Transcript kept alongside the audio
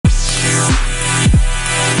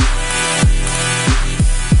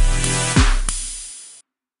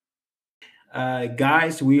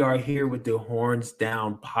Guys, we are here with the Horns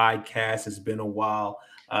Down podcast. It's been a while.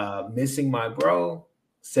 Missing my bro,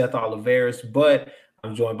 Seth Oliveris, but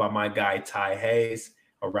I'm joined by my guy, Ty Hayes,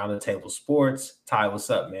 around the table sports. Ty, what's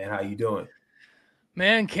up, man? How you doing?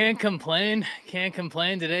 Man, can't complain. Can't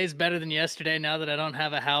complain. Today's better than yesterday now that I don't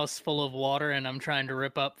have a house full of water and I'm trying to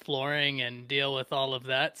rip up flooring and deal with all of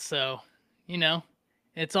that. So, you know,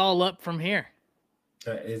 it's all up from here.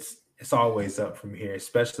 It's always up from here,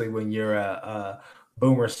 especially when you're a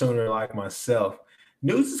boomer sooner like myself.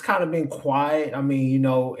 News has kind of been quiet. I mean,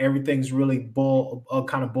 everything's really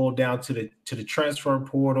kind of boiled down to the transfer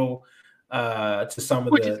portal, to some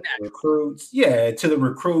of Which is the natural. recruits. Yeah, to the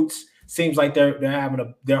recruits. Seems like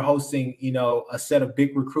they're hosting, a set of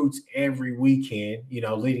big recruits every weekend,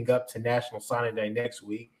 leading up to National Signing Day next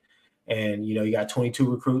week. And you got 22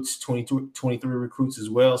 recruits, 23 recruits as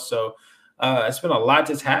well. So it's been a lot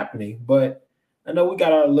that's happening, but I know we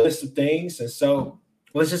got our list of things, and so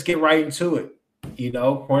let's just get right into it.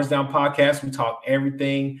 Horns Down Podcast, we talk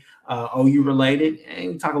everything OU related,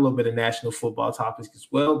 and we talk a little bit of national football topics as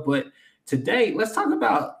well. But today, let's talk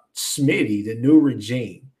about Smitty, the new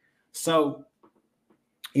regime. So,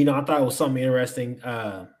 I thought it was something interesting.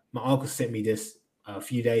 My uncle sent me this a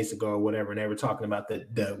few days ago or whatever, and they were talking about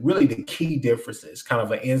the key differences, kind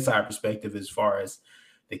of an inside perspective as far as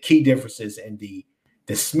the key differences in the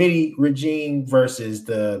Smitty regime versus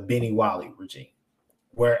the Benny Wiley regime.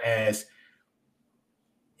 Whereas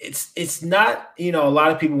it's not, a lot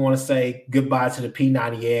of people want to say goodbye to the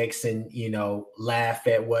P90X and laugh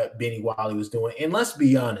at what Benny Wiley was doing. And let's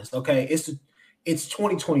be honest, okay, it's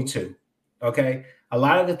 2022. Okay. A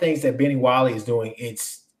lot of the things that Benny Wiley is doing,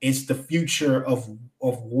 it's the future of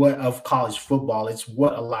college football. It's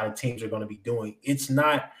what a lot of teams are going to be doing. It's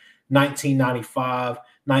not 1995,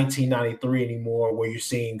 1993 anymore, where you're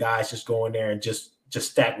seeing guys just go in there and just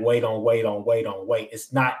stack weight on weight on weight on weight.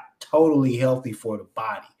 It's not totally healthy for the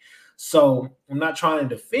body. So I'm not trying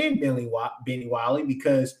to defend Benny Wiley,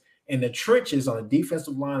 because in the trenches on the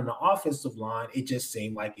defensive line and the offensive line, it just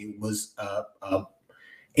seemed like it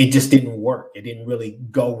just didn't work. It didn't really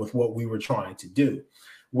go with what we were trying to do.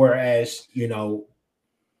 Whereas, the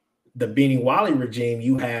Benny Wiley regime,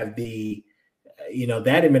 you have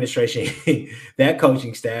that administration, that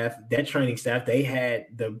coaching staff, that training staff, they had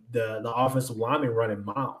the offensive linemen running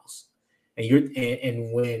miles.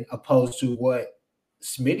 And when opposed to what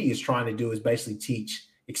Smitty is trying to do is basically teach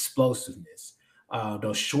explosiveness,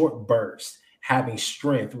 those short bursts, having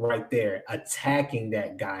strength right there, attacking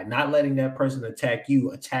that guy, not letting that person attack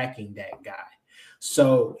you, attacking that guy.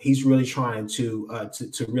 So he's really trying to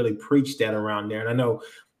really preach that around there. And I know,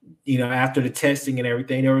 after the testing and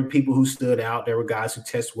everything, there were people who stood out. There were guys who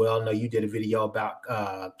test well. I know you did a video about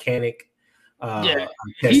Kanik. Yeah,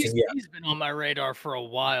 Testing. he's been on my radar for a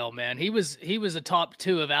while, man. He was a top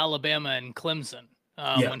two of Alabama and Clemson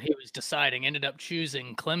when he was deciding. Ended up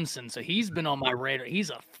choosing Clemson, so he's been on my radar.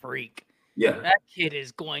 He's a freak. Yeah, that kid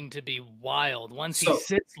is going to be wild once he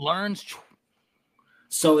sits, learns.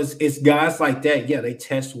 So it's guys like that. Yeah, they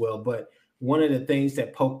test well, but one of the things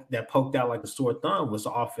that poked out like a sore thumb was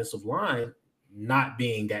the offensive line not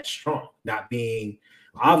being that strong, not being.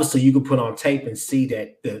 Obviously, you can put on tape and see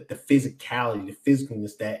that the physicality, the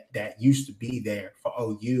physicalness that used to be there for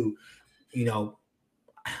OU.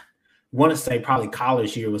 Want to say probably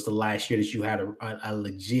college year was the last year that you had a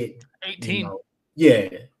legit 18. Yeah.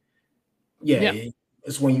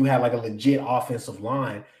 It's when you have like a legit offensive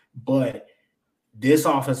line, but this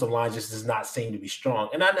offensive line just does not seem to be strong.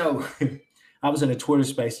 And I know I was in a Twitter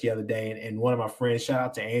space the other day, and one of my friends, shout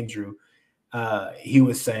out to Andrew, he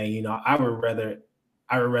was saying, I would rather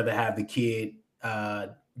have the kid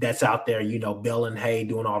that's out there, belling hay,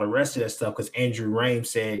 doing all the rest of that stuff. Because Andrew Raim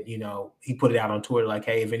said, he put it out on Twitter like,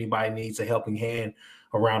 hey, if anybody needs a helping hand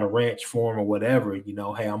around a ranch for him or whatever,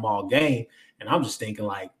 hey, I'm all game. And I'm just thinking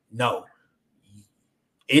like, no,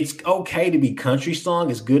 it's okay to be country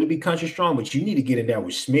strong. It's good to be country strong, but you need to get in there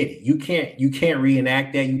with Smitty. You can't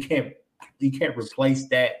reenact that. You can't replace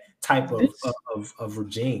that type of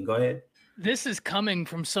regime. Go ahead. This is coming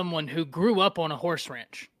from someone who grew up on a horse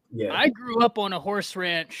ranch. Yeah. I grew up on a horse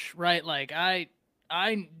ranch, right? Like I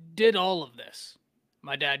did all of this.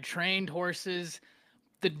 My dad trained horses.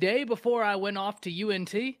 The day before I went off to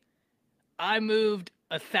UNT, I moved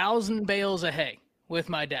 1,000 bales of hay with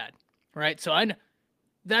my dad, right? So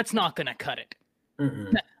that's not going to cut it.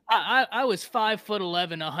 Mm-mm. I was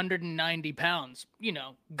 5'11", 190 pounds,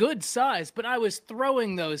 good size, but I was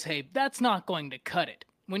throwing those hay. That's not going to cut it.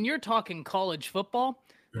 When you're talking college football,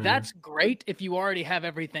 that's great if you already have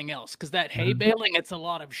everything else, because that hay baling, it's a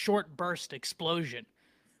lot of short burst explosion.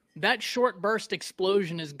 that short burst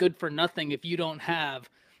explosion is good for nothing if you don't have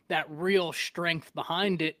that real strength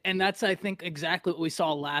behind it. And that's, I think, exactly what we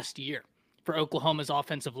saw last year for Oklahoma's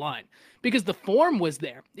offensive line, because the form was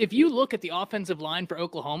there. If you look at the offensive line for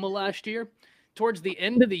Oklahoma last year, towards the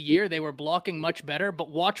end of the year, they were blocking much better, but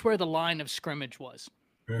watch where the line of scrimmage was.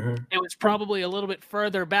 Mm-hmm. It was probably a little bit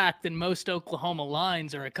further back than most Oklahoma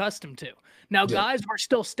lines are accustomed to. Now, Yeah. guys were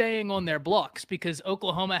still staying on their blocks because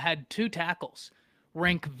Oklahoma had 2 tackles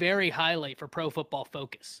rank very highly for Pro Football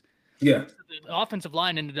Focus. Yeah. So the offensive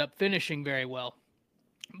line ended up finishing very well.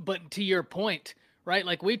 But to your point, right,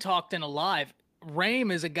 like we talked in a live,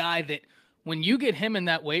 Rame is a guy that when you get him in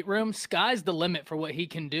that weight room, sky's the limit for what he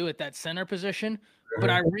can do at that center position. But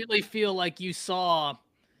I really feel like you saw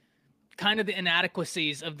kind of the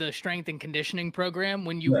inadequacies of the strength and conditioning program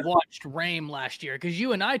when you watched Rame last year, because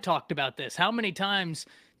you and I talked about this. How many times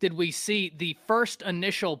did we see the first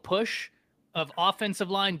initial push of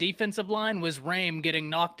offensive line, defensive line was Rame getting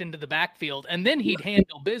knocked into the backfield, and then he'd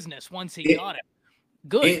handle business once he got it.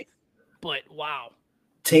 Good, but wow.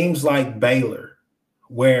 Teams like Baylor,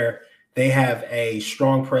 where they have a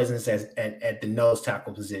strong presence at the nose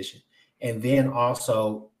tackle position, and then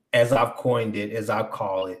also, as I've coined it, as I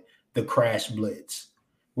call it, the crash blitz,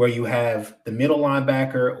 where you have the middle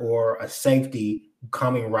linebacker or a safety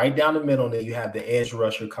coming right down the middle, and then you have the edge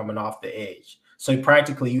rusher coming off the edge. So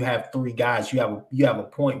practically, you have 3 guys. You have a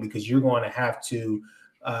point because you're going to have to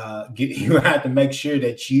you have to make sure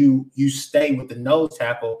that you stay with the nose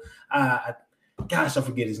tackle. Gosh, I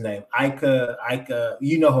forget his name. Ika,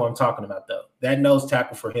 you know who I'm talking about, though. That nose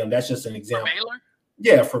tackle for him, that's just an example. For Baylor?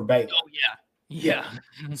 Yeah, for Baylor. Oh, yeah.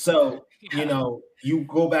 So, you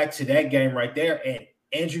go back to that game right there, and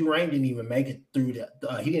Andrew Rain didn't even make it through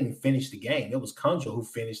he didn't finish the game. It was Kunjo who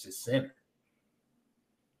finished at center.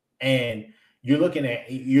 And you're looking at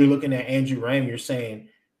Andrew Rain, you're saying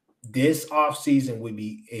this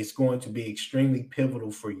offseason is going to be extremely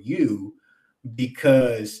pivotal for you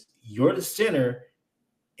because you're the center,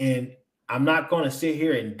 and I'm not going to sit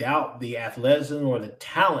here and doubt the athleticism or the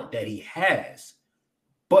talent that he has,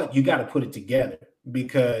 but you got to put it together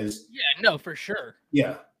because for sure.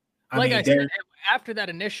 Yeah. I said, after that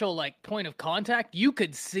initial point of contact, you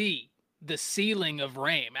could see the ceiling of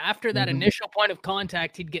Rame. After that initial point of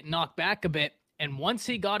contact, he'd get knocked back a bit. And once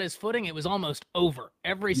he got his footing, it was almost over.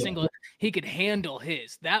 Every single he could handle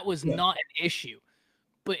his. That was not an issue.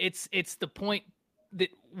 But it's the point that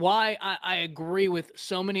why I agree with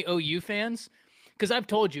so many OU fans, because I've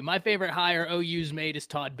told you my favorite hire OU's made is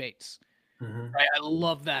Todd Bates. Right? I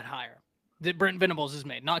love that hire that Brent Venables has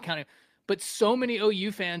made, not counting. But so many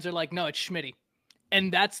OU fans are like, no, it's Schmitty.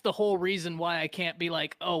 And that's the whole reason why I can't be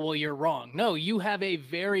like, oh, well, you're wrong. No, you have a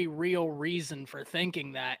very real reason for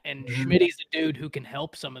thinking that. And Schmitty's a dude who can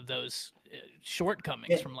help some of those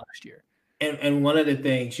shortcomings from last year. And one of the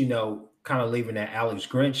things, kind of leaving that Alex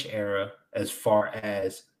Grinch era as far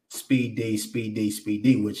as Speed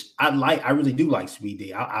D, which I really do like Speed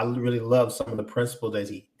D. I really love some of the principles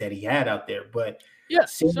that he had out there. But a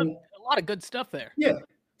lot of good stuff there. Yeah.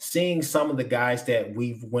 Seeing some of the guys that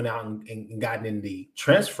we've went out and gotten in the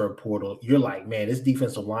transfer portal, you're like, man, this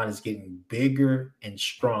defensive line is getting bigger and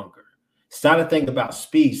stronger. It's not a thing about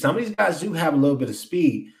speed. Some of these guys do have a little bit of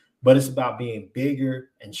speed, but it's about being bigger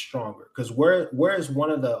and stronger. Because where is one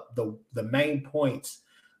of the main points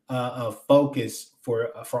of focus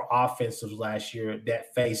for offensives last year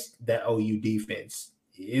that faced that OU defense?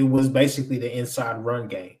 It was basically the inside run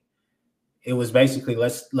game. It was basically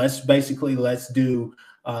let's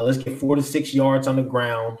get 4 to 6 yards on the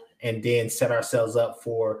ground and then set ourselves up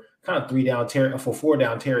for kind of 4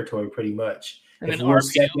 down territory, pretty much. And then we're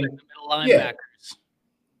second, the middle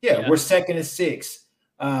linebackers. We're 2nd and 6.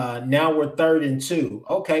 Now we're 3rd and 2.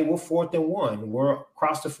 Okay, we're 4th and 1. We're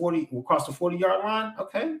across the 40-yard line.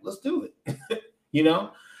 Okay, let's do it.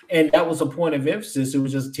 And that was a point of emphasis. It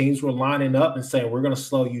was just teams were lining up and saying, we're going to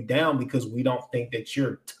slow you down because we don't think that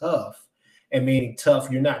you're tough. And meaning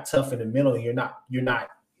tough, you're not tough in the middle. You're not.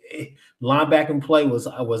 Linebacking play was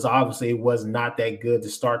obviously it was not that good to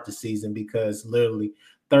start the season because literally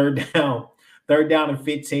third down and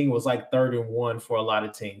 15 was like 3rd and 1 for a lot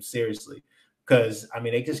of teams. Seriously, because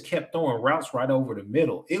they just kept throwing routes right over the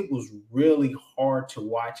middle. It was really hard to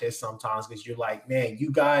watch it sometimes because you're like, man,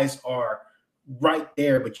 you guys are right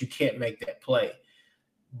there, but you can't make that play.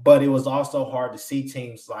 But it was also hard to see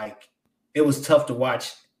teams like it was tough to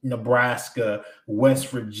watch. Nebraska, West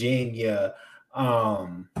Virginia,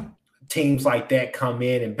 teams like that come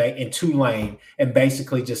in and Tulane and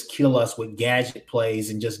basically just kill us with gadget plays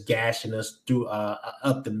and just gashing us through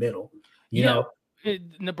up the middle. You know,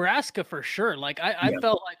 Nebraska for sure. I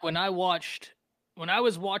felt like when when I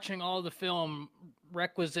was watching all the film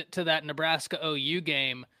requisite to that Nebraska OU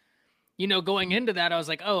game, going into that, I was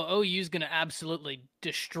like, oh, OU's going to absolutely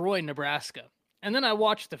destroy Nebraska. And then I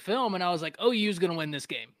watched the film and I was like, OU's going to win this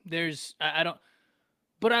game.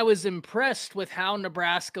 But I was impressed with how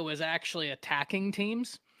Nebraska was actually attacking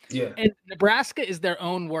teams. Yeah. And Nebraska is their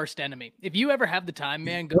own worst enemy. If you ever have the time,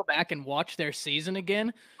 man, go back and watch their season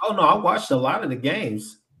again. Oh, no, I watched a lot of the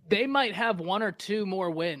games. They might have one or two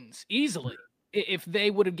more wins easily if they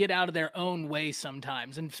would get out of their own way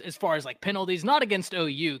sometimes. And as far as like penalties, not against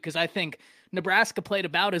OU, because I think Nebraska played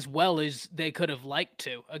about as well as they could have liked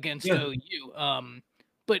to against OU.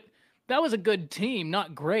 But that was a good team,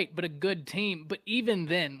 not great, but a good team. But even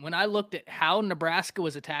then, when I looked at how Nebraska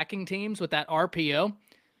was attacking teams with that RPO,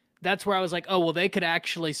 that's where I was like, oh, well, they could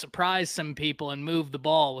actually surprise some people and move the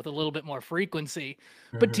ball with a little bit more frequency.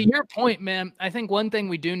 Mm-hmm. But to your point, man, I think one thing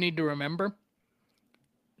we do need to remember,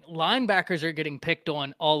 linebackers are getting picked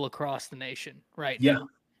on all across the nation now.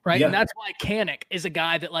 Right. Yeah. And that's why Kanik is a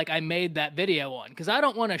guy that I made that video on, because I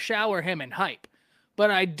don't want to shower him in hype,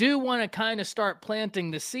 but I do want to kind of start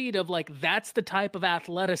planting the seed of that's the type of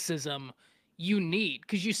athleticism you need.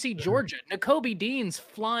 Because you see Georgia, Nakobe Dean's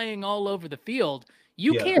flying all over the field.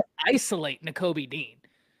 You can't isolate Nakobe Dean.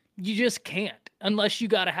 You just can't unless you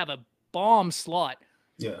got to have a bomb slot.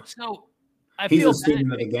 Yeah. So he's a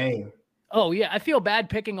student of the game. Oh, yeah. I feel bad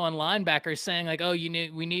picking on linebackers saying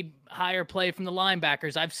we need higher play from the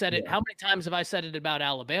linebackers. I've said it. How many times have I said it about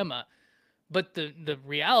Alabama? But the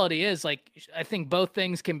reality is, I think both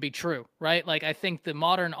things can be true, right? I think the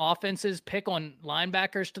modern offenses pick on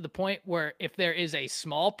linebackers to the point where if there is a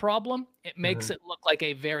small problem, it makes it look like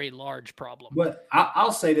a very large problem. But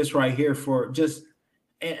I'll say this right here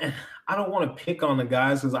and I don't want to pick on the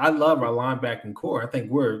guys because I love our linebacking core. I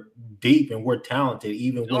think we're deep and we're talented,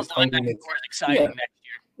 even with linebacking core is exciting next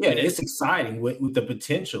year. Yeah, it's exciting with the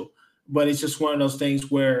potential. But it's just one of those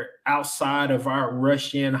things where outside of our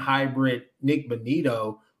Russian hybrid Nick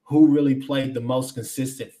Bonito, who really played the most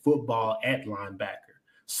consistent football at linebacker?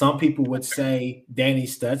 Some people would say Danny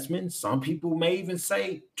Stutzman. Some people may even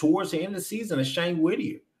say towards the end of the season, Shane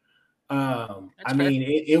Whittier.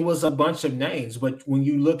 It was a bunch of names, but when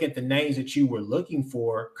you look at the names that you were looking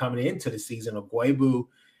for coming into the season, Ogwebu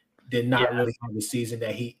did not really have the season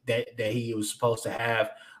that he was supposed to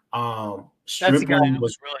have. Stripling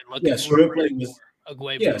was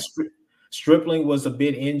Stripling was a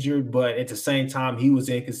bit injured, but at the same time, he was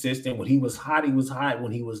inconsistent. When he was hot, he was hot.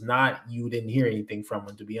 When he was not, you didn't hear anything from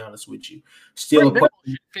him, to be honest with you. Still,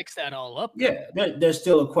 fix that all up. Yeah, there's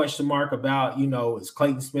still a question mark about, is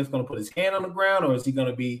Clayton Smith going to put his hand on the ground or is he going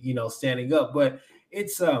to be, standing up? But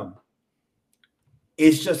it's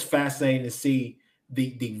just fascinating to see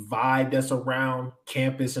the vibe that's around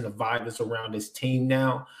campus and the vibe that's around this team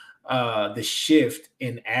now. The shift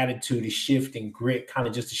in attitude, the shift in grit, kind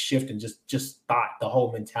of just a shift and just thought, the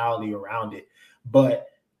whole mentality around it. But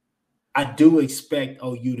I do expect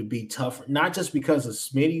OU to be tougher, not just because of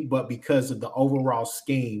Smitty, but because of the overall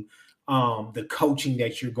scheme, the coaching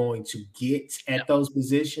that you're going to get at those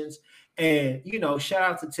positions. And, shout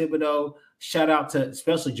out to Thibodeau, shout out to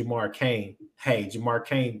especially Jamar Cain. Hey, Jamar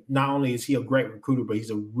Cain, not only is he a great recruiter, but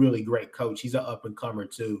he's a really great coach. He's an up-and-comer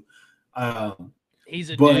too. He's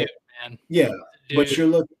a dude, man. Yeah, but you're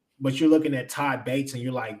looking at Todd Bates, and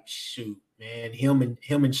you're like, shoot, man, him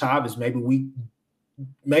and Chavez, maybe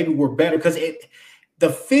we're better because the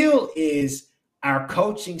feel is our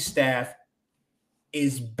coaching staff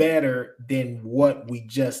is better than what we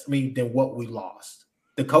lost.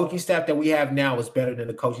 The coaching staff that we have now is better than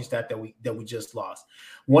the coaching staff that we just lost.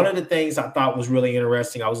 One of the things I thought was really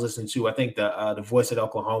interesting, I was listening to, I think the Voice of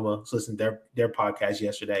Oklahoma was listening to their podcast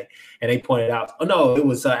yesterday, and they pointed out, it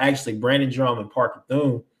was actually Brandon Drum and Parker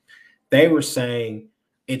Thune. They were saying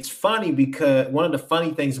it's funny because one of the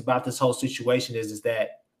funny things about this whole situation is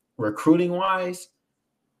that recruiting wise,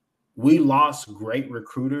 we lost great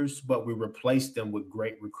recruiters, but we replaced them with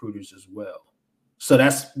great recruiters as well. So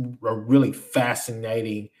that's a really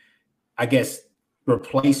fascinating, I guess,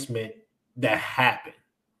 replacement that happened.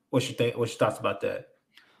 What's your thoughts about that?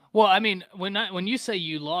 Well, I mean, when you say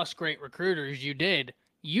you lost great recruiters, you did.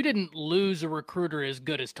 You didn't lose a recruiter as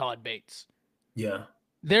good as Todd Bates. Yeah.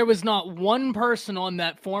 There was not one person on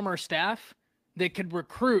that former staff that could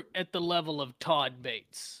recruit at the level of Todd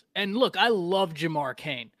Bates. And look, I love Jamar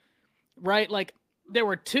Cain, right? There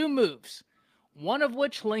were two moves. One of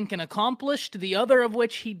which Lincoln accomplished, the other of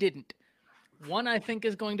which he didn't. One, I think,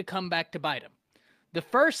 is going to come back to bite him. The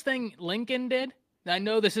first thing Lincoln did, I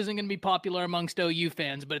know this isn't going to be popular amongst OU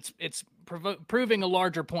fans, but it's proving a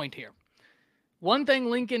larger point here. One thing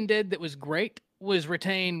Lincoln did that was great was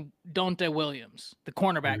retain Dante Williams, the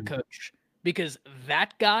cornerback coach, because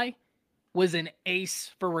that guy was an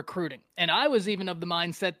ace for recruiting. And I was even of the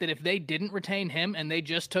mindset that if they didn't retain him and they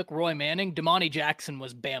just took Roy Manning, Damani Jackson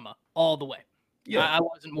was Bama all the way. Yeah. I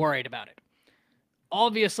wasn't worried about it.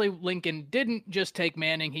 Obviously, Lincoln didn't just take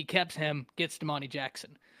Manning. He kept him, gets Damani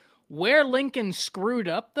Jackson. Where Lincoln screwed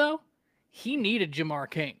up, though, he needed Jamar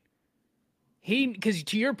Cain. Because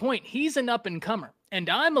to your point, he's an up-and-comer. And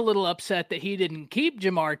I'm a little upset that he didn't keep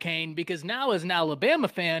Jamar Cain, because now as an Alabama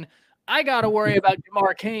fan, I got to worry about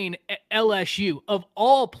Jamar Cain at LSU, of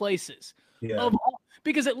all places. Yeah.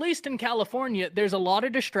 Because at least in California, there's a lot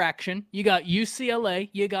of distraction. You got UCLA,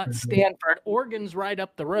 you got Stanford, Oregon's right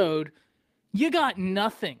up the road. You got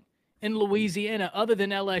nothing in Louisiana other than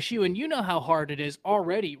LSU, and you know how hard it is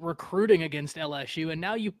already recruiting against LSU, and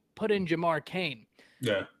now you put in Jamar Cain.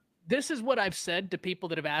 Yeah. This is what I've said to people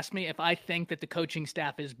that have asked me if I think that the coaching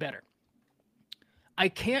staff is better. I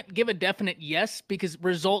can't give a definite yes because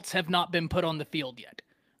results have not been put on the field yet,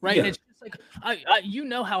 right? Yeah. And it's just like, you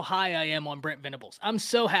know how high I am on Brent Venables. I'm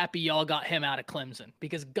so happy y'all got him out of Clemson,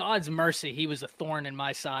 because God's mercy, he was a thorn in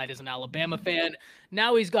my side as an Alabama fan.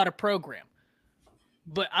 Now he's got a program.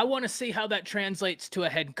 But I want to see how that translates to a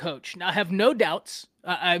head coach. Now, I have no doubts,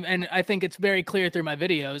 and I think it's very clear through my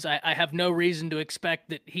videos. I have no reason to expect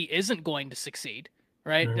that he isn't going to succeed,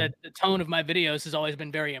 right? The tone of my videos has always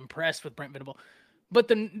been very impressed with Brent Venables. But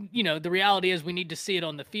the reality is we need to see it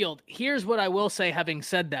on the field. Here's what I will say, having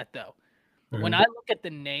said that, though. When I look at the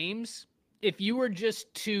names, if you were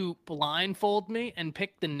just to blindfold me and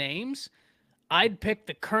pick the names, I'd pick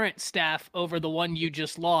the current staff over the one you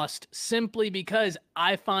just lost, simply because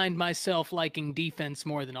I find myself liking defense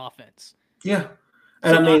more than offense. Yeah.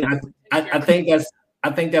 And so I mean, I think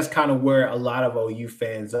that's kind of where a lot of OU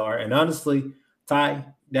fans are. And honestly, Ty,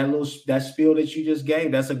 that spiel that you just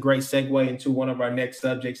gave, that's a great segue into one of our next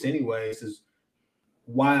subjects anyways, is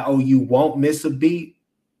why OU won't miss a beat,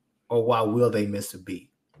 or why will they miss a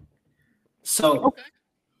beat? So okay.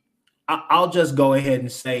 I'll just go ahead and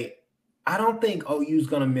say, I don't think OU's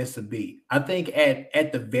going to miss a beat. I think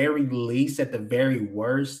at the very least, at the very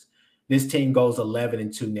worst, this team goes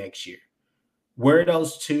 11-2 next year. Where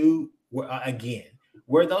those two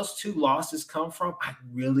losses come from, I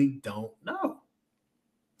really don't know.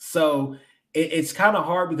 So it's kind of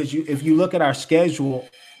hard, because if you look at our schedule,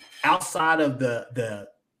 outside of the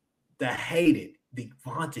hated, the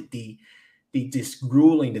vaunted, the just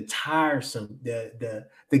grueling, the tiresome, the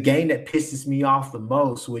game that pisses me off the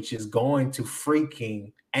most, which is going to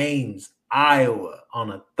freaking Ames, Iowa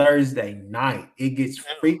on a Thursday night. It gets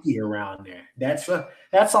freaky around there. That's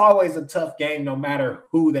always a tough game, no matter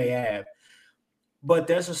who they have. But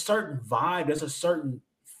there's a certain vibe, there's a certain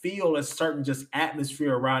feel, a certain just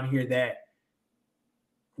atmosphere around here that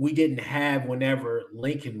we didn't have whenever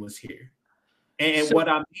Lincoln was here. And so,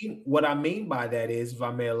 what I mean by that is, if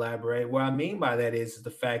I may elaborate, what I mean by that is the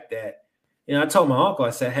fact that, I told my uncle, I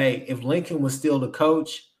said, hey, if Lincoln was still the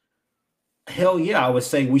coach, hell yeah, I would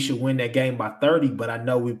say we should win that game by 30, but I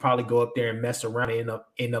know we'd probably go up there and mess around and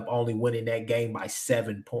end up only winning that game by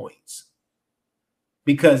 7 points.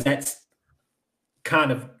 Because that's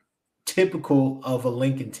kind of typical of a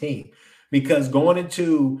Lincoln team. Because going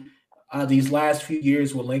into these last few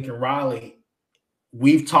years with Lincoln Riley,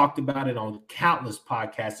 we've talked about it on countless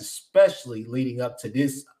podcasts, especially leading up to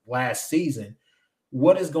this last season.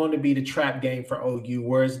 What is going to be the trap game for OU?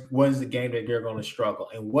 What is the game that they're going to struggle?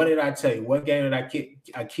 And what did I tell you? What game did I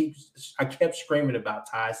kept screaming about?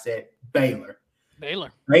 Ty said Baylor.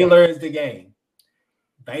 Baylor is the game.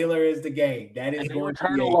 Baylor is the game. That is going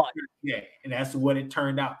to be a lot. Yeah, and that's what it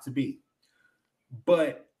turned out to be.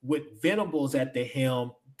 But with Venables at the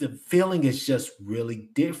helm, the feeling is just really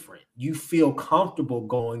different. You feel comfortable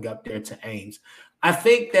going up there to Ames. I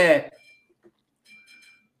think that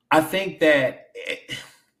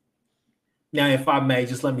now, if I may,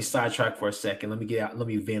 just let me sidetrack for a second. Let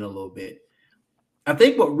me vent a little bit. I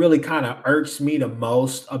think what really kind of irks me the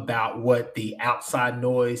most about what the outside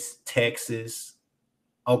noise, Texas,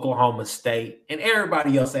 Oklahoma State, and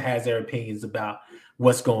everybody else that has their opinions about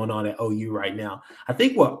what's going on at OU right now. I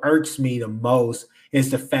think what irks me the most is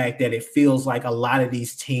the fact that it feels like a lot of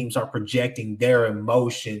these teams are projecting their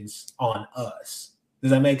emotions on us.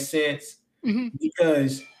 Does that make sense? Mm-hmm.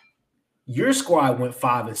 Because your squad went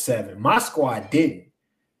 5-7. My squad didn't.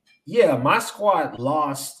 Yeah, my squad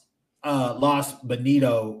lost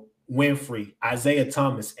Benito, Winfrey, Isaiah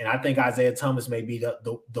Thomas, and I think Isaiah Thomas may be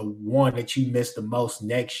the one that you miss the most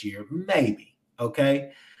next year, maybe.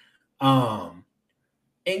 Okay.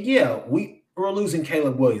 And yeah, we're losing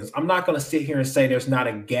Caleb Williams. I'm not going to sit here and say there's not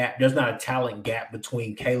a gap. There's not a talent gap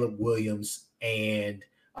between Caleb Williams and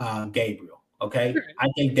Gabriel. Okay, I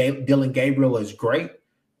think Dylan Gabriel is great,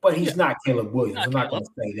 but he's not Caleb Williams. I'm not going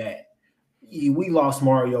to say that. We lost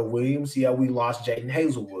Mario Williams. Yeah, we lost Jaden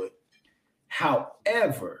Hazelwood.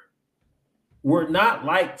 However, we're not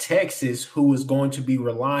like Texas, who is going to be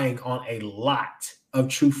relying on a lot of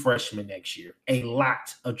true freshmen next year. A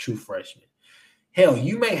lot of true freshmen. Hell,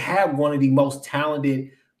 you may have one of the most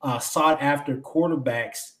talented, sought-after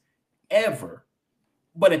quarterbacks ever,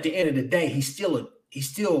 but at the end of the day, he's a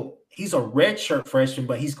redshirt freshman,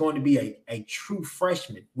 but he's going to be a true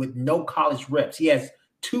freshman with no college reps. He has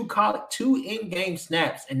two in-game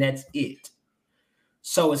snaps, and that's it.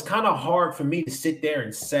 So it's kind of hard for me to sit there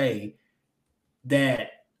and say that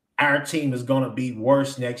our team is going to be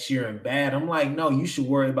worse next year and bad. I'm like, no, you should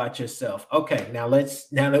worry about yourself. Okay, now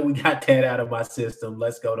that we got that out of my system,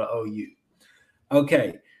 let's go to OU.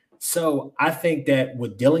 Okay, so I think that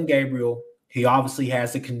with Dylan Gabriel, he obviously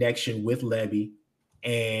has a connection with Levy,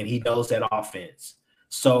 and he knows that offense.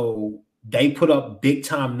 So they put up big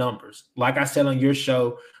time numbers. Like I said on your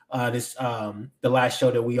show, the last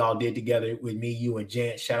show that we all did together with me, you, and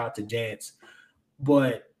Jance. Shout out to Jance.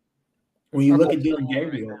 But when you look at Dylan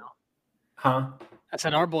Gabriel, I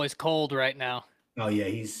said our boy's cold right now. Oh yeah,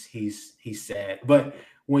 he's sad. But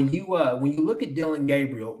when you look at Dylan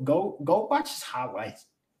Gabriel, go watch his highlights.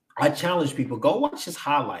 I challenge people, go watch his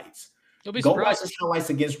highlights. Go watch his highlights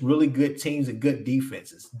against really good teams and good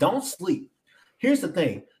defenses. Don't sleep. Here's the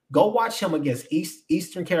thing: go watch him against East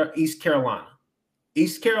Carolina.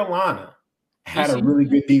 East Carolina had a really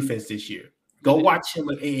good defense this year. Go watch him,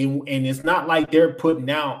 and it's not like they're putting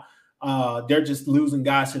out. They're just losing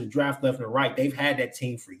guys to the draft left and right. They've had that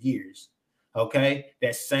team for years. Okay,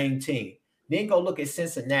 that same team. Then go look at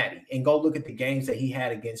Cincinnati and go look at the games that he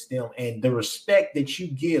had against them and the respect that you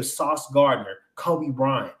give Sauce Gardner, Kobe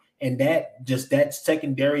Bryant, and that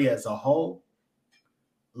secondary as a whole.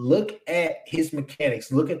 Look at his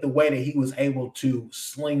mechanics. Look at the way that he was able to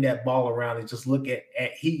sling that ball around, and just look at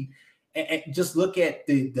just look at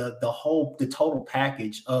the total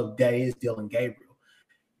package of that is Dylan Gabriel,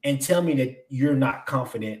 and tell me that you're not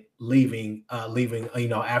confident leaving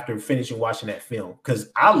after finishing watching that film. Because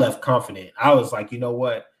I left confident. I was like, you know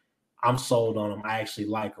what, I'm sold on him. I actually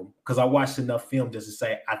like him because I watched enough film just to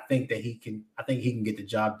say I think he can get the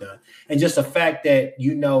job done. And just the fact that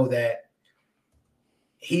that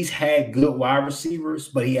he's had good wide receivers,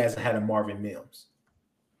 but he hasn't had a Marvin Mims.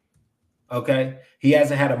 Okay? He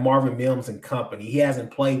hasn't had a Marvin Mims and company. He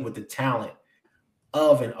hasn't played with the talent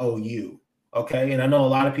of an OU. Okay? And I know a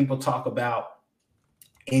lot of people talk about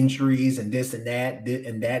injuries and this and that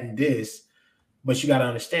and that and this, but you got to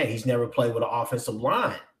understand he's never played with an offensive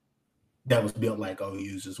line that was built like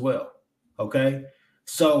OU's as well. Okay?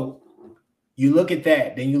 So you look at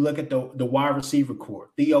that, then you look at the wide receiver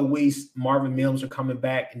core. Theo Weiss, Marvin Mims are coming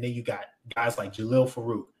back, and then you got guys like Jalil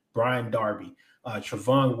Farouk, Brian Darby,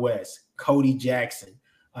 Trevon West, Cody Jackson,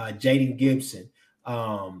 Jaden Gibson,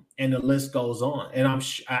 and the list goes on. And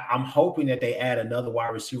I'm hoping that they add another wide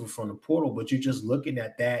receiver from the portal, but you're just looking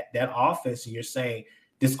at that offense, and you're saying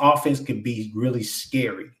this offense could be really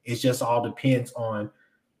scary. It just all depends on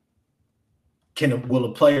will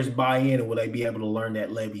the players buy in, and will they be able to learn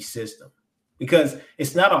that Levy system? Because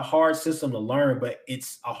it's not a hard system to learn, but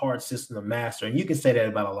it's a hard system to master. And you can say that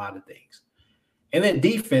about a lot of things. And then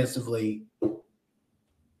defensively,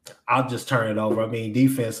 I'll just turn it over. I mean,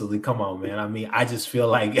 defensively, come on, man. I mean, I just feel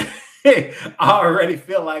like I already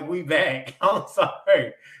feel like we back. I'm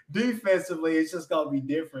sorry. Defensively, it's just going to be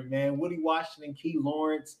different, man. Woody Washington, Key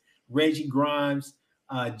Lawrence, Reggie Grimes,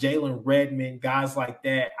 Jalen Redmond, guys like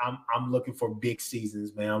that. I'm looking for big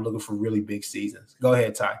seasons, man. I'm looking for really big seasons. Go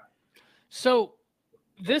ahead, Ty. So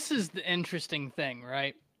this is the interesting thing,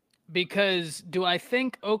 right? Because do I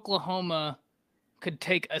think Oklahoma could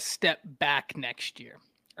take a step back next year?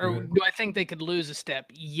 Or do I think they could lose a step?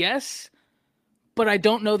 Yes, but I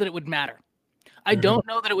don't know that it would matter. I don't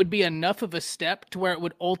know that it would be enough of a step to where it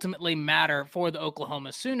would ultimately matter for the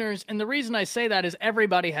Oklahoma Sooners. And the reason I say that is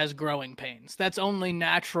everybody has growing pains. That's only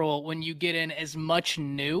natural when you get in as much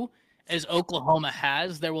new as Oklahoma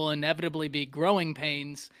has. There will inevitably be growing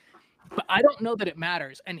pains. But I don't know that it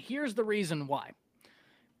matters. And here's the reason why.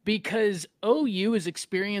 Because OU is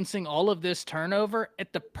experiencing all of this turnover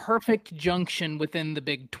at the perfect junction within the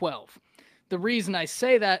Big 12. The reason I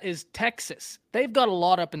say that is Texas. They've got a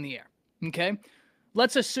lot up in the air. Okay?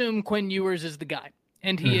 Let's assume Quinn Ewers is the guy.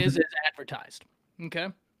 And he is as advertised. Okay?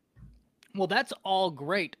 Well, that's all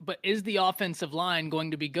great. But is the offensive line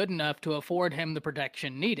going to be good enough to afford him the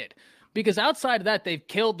protection needed? Because outside of that, they've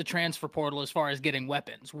killed the transfer portal as far as getting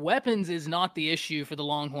weapons. Weapons is not the issue for the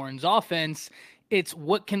Longhorns offense. It's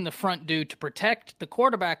what can the front do to protect the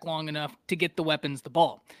quarterback long enough to get the weapons the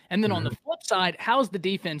ball. And then on the flip side, how's the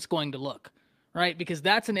defense going to look, right? Because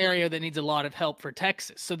that's an area that needs a lot of help for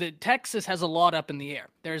Texas. So that Texas has a lot up in the air.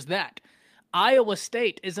 There's that. Iowa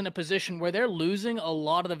State is in a position where they're losing a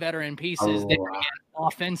lot of the veteran pieces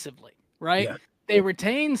offensively, right? Yeah. They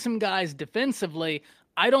retain some guys defensively.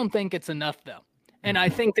 I don't think it's enough, though. And I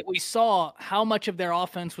think that we saw how much of their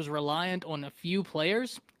offense was reliant on a few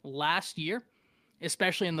players last year,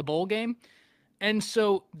 especially in the bowl game. And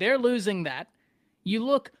so they're losing that. You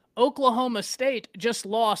look, Oklahoma State just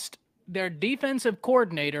lost their defensive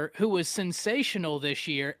coordinator, who was sensational this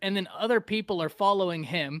year, and then other people are following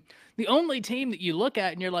him. The only team that you look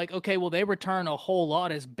at and you're like, okay, well, they return a whole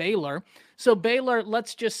lot is Baylor. So Baylor,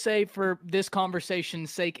 let's just say for this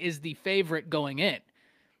conversation's sake, is the favorite going in.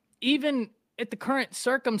 Even at the current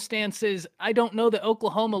circumstances, I don't know that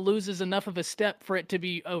Oklahoma loses enough of a step for it to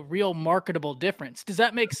be a real marketable difference. Does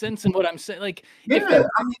that make sense in what I'm saying? Like, if there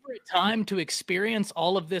was a time to experience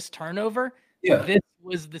all of this turnover, this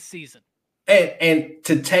was the season. And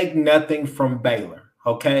to take nothing from Baylor,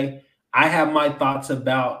 okay? I have my thoughts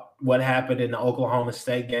about what happened in the Oklahoma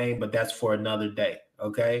State game, but that's for another day,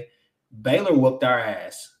 okay? Baylor whooped our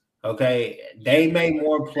ass, okay? They made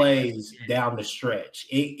more plays down the stretch.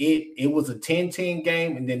 It was a 10-10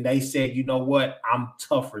 game, and then they said, you know what? I'm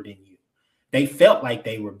tougher than you. They felt like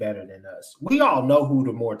they were better than us. We all know who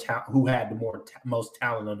had the most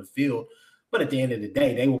talent on the field. But at the end of the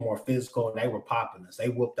day, they were more physical and they were popping us. They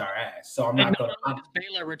whooped our ass. So I'm not going to. Does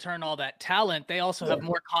Baylor return all that talent? They also have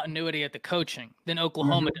more continuity at the coaching than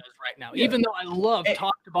Oklahoma does right now. Yeah. Even though I love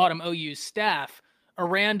top to bottom OU staff,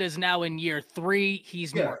 Aranda's now in year 3.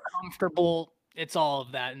 He's more comfortable. It's all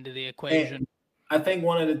of that into the equation. And I think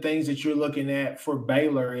one of the things that you're looking at for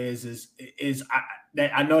Baylor is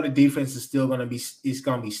I know the defense is still going to be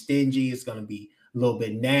stingy. It's going to be a little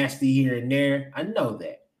bit nasty here and there. I know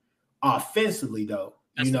that. Offensively, though,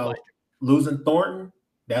 losing Thornton,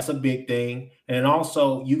 that's a big thing. And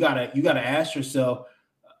also, you gotta ask yourself,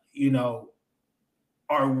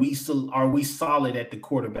 are we solid at the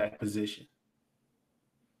quarterback position?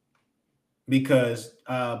 Because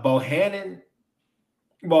Bohannon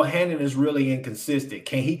is really inconsistent.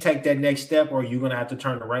 Can he take that next step, or are you going to have to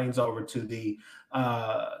turn the reins over to the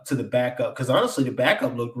backup? Because honestly, the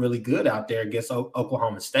backup looked really good out there against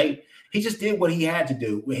Oklahoma State. He just did what he had to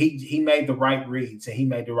do. He made the right reads and he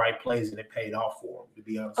made the right plays, and it paid off for him, to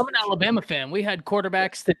be honest. I'm an Alabama fan. We had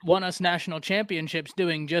quarterbacks that won us national championships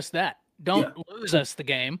doing just that. Don't lose us the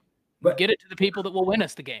game, but get it to the people that will win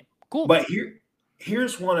us the game. Cool. But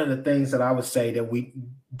here's one of the things that I would say that we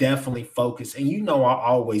definitely focus, and I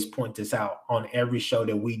always point this out on every show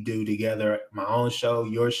that we do together, my own show,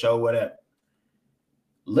 your show, whatever.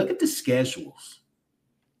 Look at the schedules.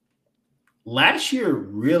 Last year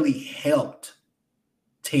really helped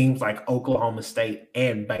teams like Oklahoma State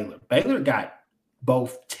and Baylor. Baylor got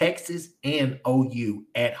both Texas and OU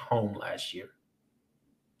at home last year.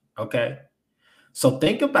 Okay? So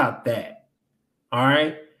think about that. All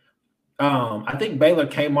right? I think Baylor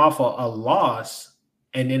came off a loss,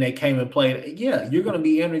 and then they came and played. Yeah, you're going to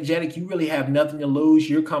be energetic. You really have nothing to lose.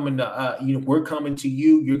 You're coming to we're coming to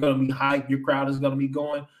you. You're going to be hyped. Your crowd is going to be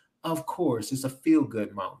going. Of course, it's a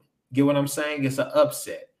feel-good moment. Get what I'm saying? It's an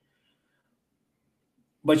upset.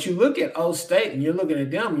 But you look at O State and you're looking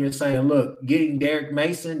at them and you're saying, look, getting Derek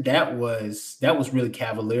Mason, that was really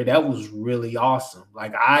cavalier. That was really awesome.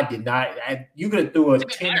 Like you could have threw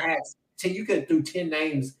 10 hats. You could have threw 10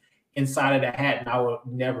 names inside of the hat, and I would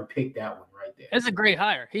never pick that one right there. That's a great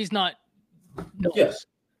hire. He's not Knowles. Yes.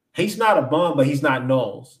 He's not a bum, but he's not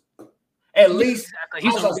Knowles. At least exactly.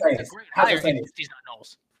 He's a great hire. He's not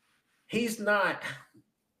Knowles. He's not.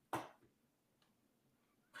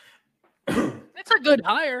 It's a good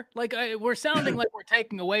hire. Like we're sounding like we're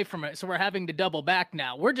taking away from it, so we're having to double back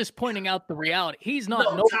now. We're just pointing out the reality. He's not.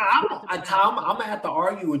 Tom, I'm gonna have to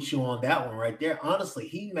argue with you on that one right there. Honestly,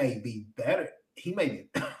 he may be better. He may be.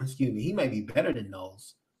 Excuse me. He may be better than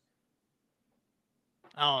Knowles.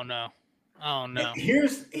 Oh no.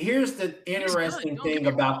 Here's the interesting thing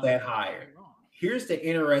about that hire. Here's the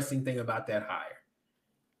interesting thing about that hire.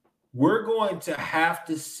 We're going to have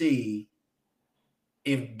to see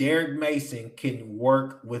if Derek Mason can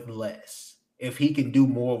work with less, if he can do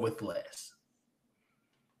more with less.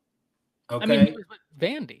 Okay. I mean, he was with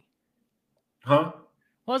Vandy. Huh?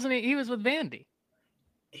 Wasn't he? He was with Vandy.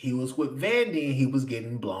 He was with Vandy and he was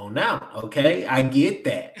getting blown out. Okay. I get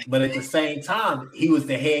that. But at the same time, he was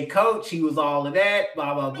the head coach. He was all of that,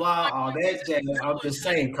 blah, blah, blah, all that jazz. I'm just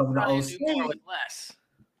saying, coming to OC.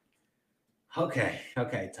 Okay,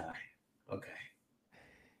 Ty. Okay.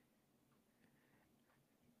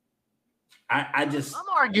 I'm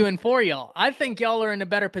arguing for y'all. I think y'all are in a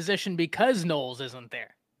better position because Knowles isn't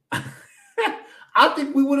there. I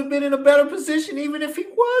think we would have been in a better position even if he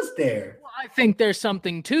was there. Well, I think there's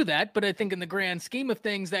something to that, but I think in the grand scheme of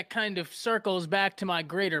things, that kind of circles back to my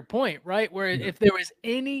greater point, right? Where if there was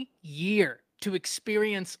any year to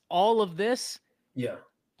experience all of this,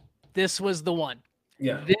 this was the one.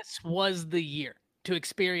 Yeah. This was the year to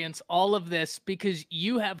experience all of this because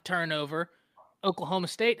you have turnover. Oklahoma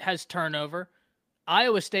State has turnover.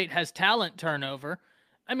 Iowa State has talent turnover.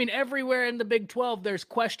 I mean, everywhere in the Big 12, there's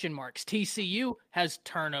question marks. TCU has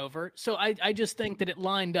turnover. So I just think that it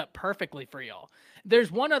lined up perfectly for y'all.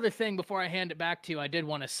 There's one other thing before I hand it back to you I did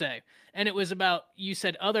want to say, and it was about, you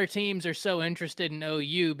said other teams are so interested in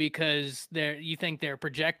OU because you think they're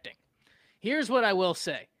projecting. Here's what I will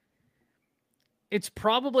say. It's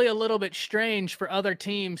probably a little bit strange for other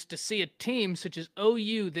teams to see a team such as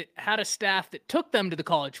OU that had a staff that took them to the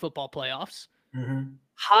college football playoffs,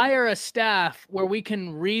 hire a staff where we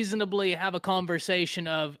can reasonably have a conversation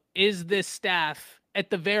of, is this staff at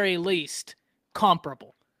the very least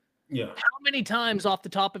comparable? Yeah. How many times off the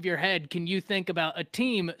top of your head can you think about a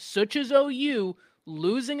team such as OU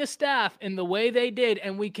losing a staff in the way they did,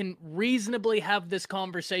 and we can reasonably have this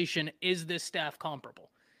conversation, is this staff comparable?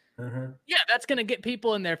 Yeah, that's going to get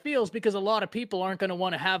people in their feels because a lot of people aren't going to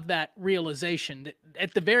want to have that realization that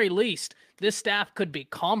at the very least, this staff could be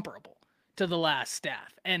comparable to the last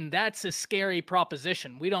staff. And that's a scary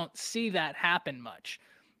proposition. We don't see that happen much,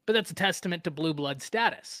 but that's a testament to blue blood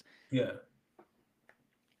status. Yeah.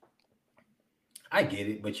 I get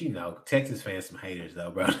it, but Texas fans some haters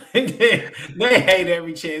though, bro. they hate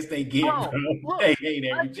every chance they get, bro. Look, they hate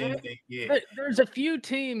every chance they get. There's a few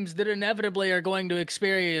teams that inevitably are going to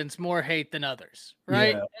experience more hate than others,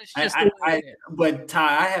 right? Yeah. It's just but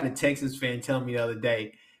Ty, I had a Texas fan tell me the other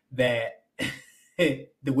day that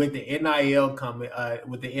with the NIL coming,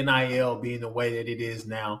 with the NIL being the way that it is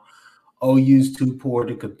now, OU's too poor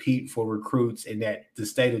to compete for recruits, and that the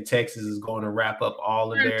state of Texas is going to wrap up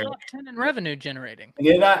all of their top 10 in revenue generating.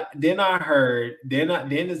 Then I heard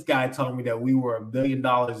this guy told me that we were $1 billion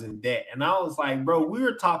in debt, and I was like, bro, we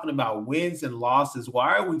were talking about wins and losses.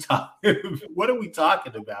 Why are we talking? What are we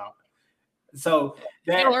talking about? So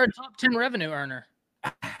that you are a top 10 revenue earner.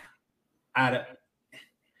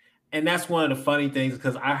 And that's one of the funny things,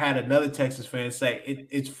 because I had another Texas fan say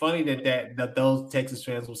it's funny that those Texas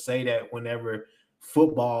fans will say that whenever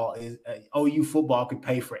football is OU football could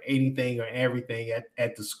pay for anything or everything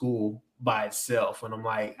at the school by itself. And I'm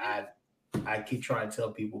like, I keep trying to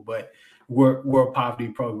tell people, but we're a poverty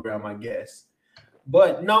program, I guess.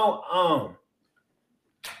 But no,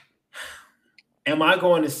 am I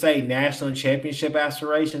going to say national championship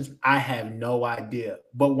aspirations? I have no idea.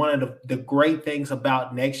 But one of the great things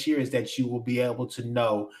about next year is that you will be able to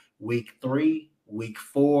know week 3, week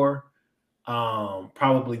 4,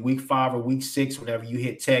 probably week 5 or week 6, whenever you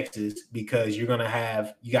hit Texas, because you got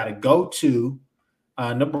to go to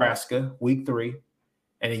Nebraska week 3,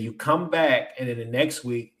 and then you come back, and then the next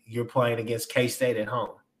week you're playing against K-State at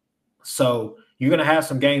home. So you're going to have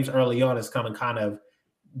some games early on that's going to kind of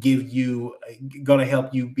going to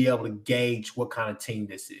help you be able to gauge what kind of team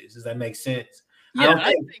this is. Does that make sense? Yeah,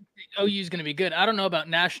 I think OU is going to be good. I don't know about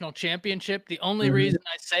national championship. The only reason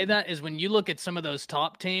I say that is when you look at some of those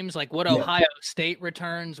top teams, like what Ohio State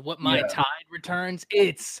returns, what my Tide returns,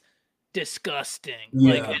 it's disgusting.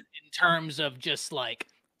 Like in terms of just like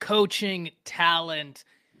coaching, talent,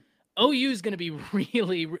 OU is going to be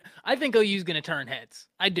I think OU is going to turn heads.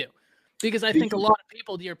 I do. Because I think a lot of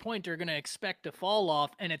people, to your point, are going to expect to fall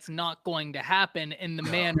off, and it's not going to happen in the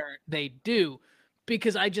manner they do,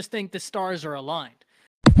 because I just think the stars are aligned.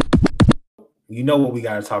 You know what we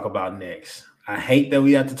got to talk about next. I hate that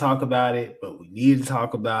we have to talk about it, but we need to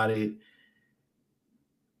talk about it.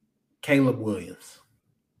 Caleb Williams.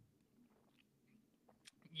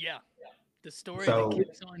 Yeah, the story that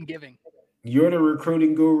keeps on giving. You're the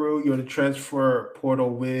recruiting guru. You're the transfer portal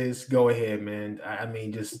whiz. Go ahead, man. I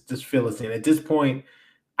mean, just fill us in. At this point,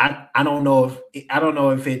 I don't know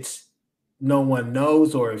if it's no one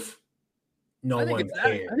knows or if no one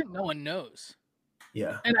cares. I think no one knows.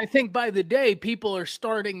 Yeah. And I think by the day, people are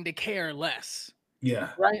starting to care less. Yeah.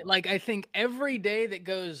 Right? Like, I think every day that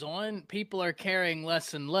goes on, people are caring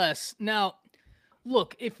less and less. Now,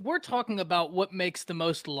 look, if we're talking about what makes the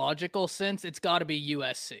most logical sense, it's got to be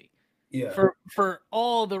USC. Yeah. For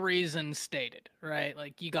all the reasons stated, right?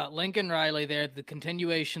 Like, you got Lincoln Riley there, the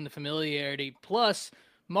continuation, the familiarity, plus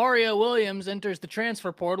Mario Williams enters the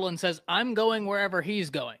transfer portal and says, I'm going wherever he's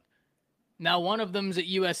going. Now, one of them's at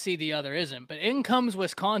USC, the other isn't, but in comes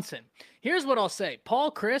Wisconsin. Here's what I'll say.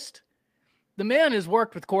 Paul Kchris, the man has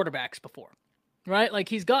worked with quarterbacks before, right? Like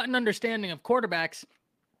he's got an understanding of quarterbacks.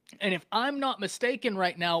 And if I'm not mistaken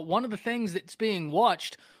right now, one of the things that's being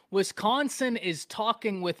watched, Wisconsin is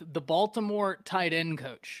talking with the Baltimore tight end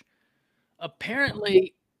coach.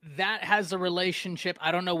 Apparently, that has a relationship.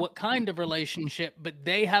 I don't know what kind of relationship, but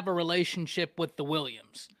they have a relationship with the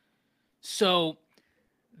Williams. So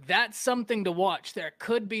that's something to watch. There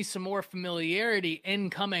could be some more familiarity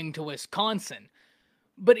incoming to Wisconsin.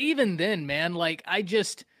 But even then, man, like I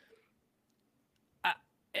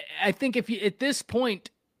think if you at this point,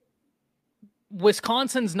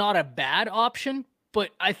 Wisconsin's not a bad option, but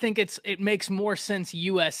I think it makes more sense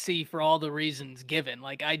USC for all the reasons given.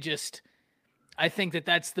 Like I think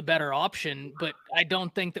that's the better option, but I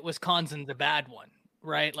don't think that Wisconsin's a bad one,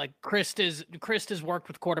 right? Like Kchris has worked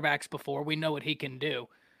with quarterbacks before. We know what he can do.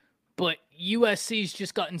 But USC's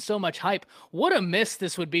just gotten so much hype. What a miss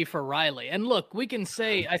this would be for Riley. And look, we can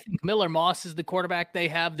say I think Miller Moss is the quarterback they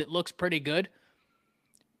have that looks pretty good.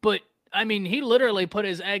 But I mean, he literally put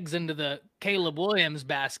his eggs into the Caleb Williams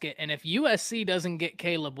basket. And if USC doesn't get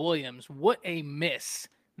Caleb Williams, what a miss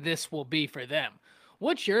this will be for them.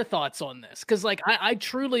 What's your thoughts on this? Because, like, I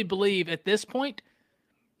truly believe at this point,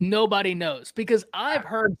 nobody knows. Because I've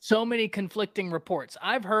heard so many conflicting reports.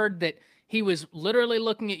 I've heard that he was literally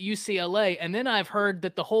looking at UCLA, and then I've heard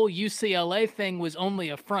that the whole UCLA thing was only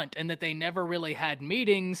a front and that they never really had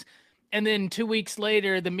meetings. And then 2 weeks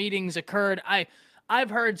later, the meetings occurred. I've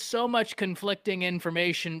heard so much conflicting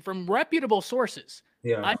information from reputable sources.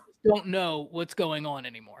 Yeah. I just don't know what's going on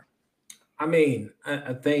anymore. I mean,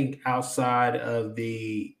 I think outside of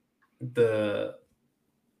the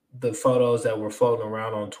photos that were floating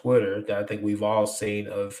around on Twitter that I think we've all seen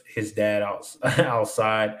of his dad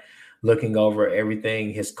outside looking over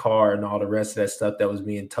everything, his car and all the rest of that stuff that was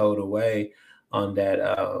being towed away on that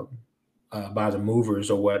by the movers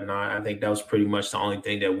or whatnot. I think that was pretty much the only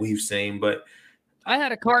thing that we've seen. But I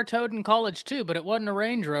had a car towed in college too, but it wasn't a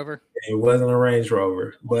Range Rover. It wasn't a Range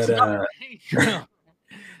Rover. But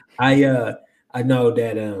I know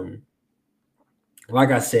that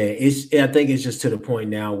like I said, I think it's just to the point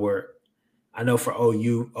now where I know for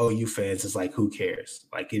OU fans, it's like, who cares?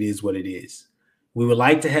 Like, it is what it is. We would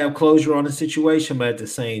like to have closure on the situation, but at the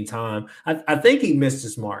same time, I think he missed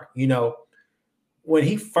his mark. You know, when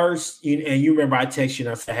he first, and you remember I texted you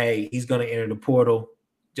and I said, hey, he's going to enter the portal.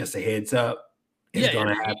 Just a heads up. It's going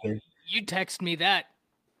to happen. You text me that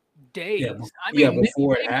days.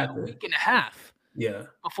 Before it happened. A week and a half. Yeah.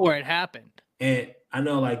 Before it happened. And I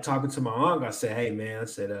know, like, talking to my uncle, I said, hey, man, I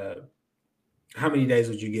said, how many days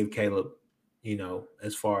would you give Caleb, you know,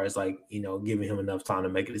 as far as, like, you know, giving him enough time to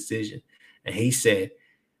make a decision? And he said,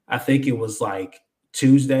 I think it was like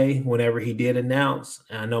Tuesday whenever he did announce.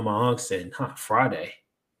 And I know my uncle said, Friday.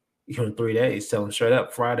 You know, in 3 days. Tell him straight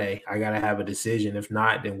up, Friday, I got to have a decision. If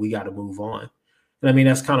not, then we got to move on. And I mean,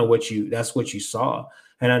 that's kind of what you saw.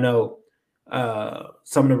 And I know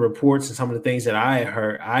some of the reports and some of the things that I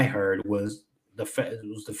heard was the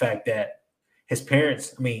fact that his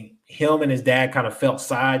parents, I mean, him and his dad kind of felt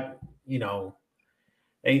side, you know,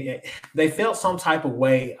 they felt some type of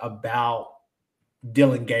way about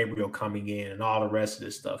Dylan Gabriel coming in and all the rest of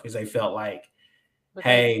this stuff, because they felt like,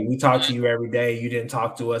 hey, we talk to you every day. You didn't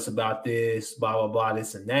talk to us about this, blah, blah, blah,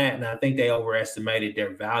 this and that. And I think they overestimated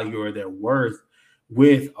their value or their worth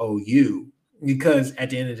with OU, because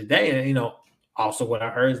at the end of the day, you know, also what I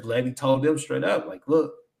heard is Levy told them straight up, like,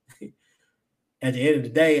 look, at the end of the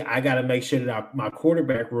day, I got to make sure that my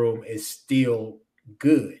quarterback room is still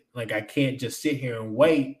good. Like, I can't just sit here and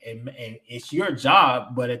wait, and it's your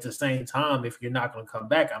job. But at the same time, if you're not going to come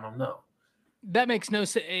back, I don't know. That makes no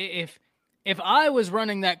sense. If I was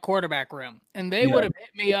running that quarterback room and they would have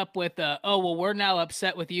hit me up with, oh, well, we're now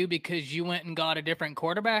upset with you because you went and got a different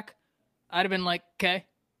quarterback, I'd have been like, okay,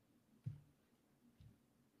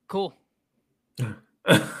 cool. You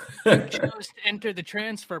chose to enter the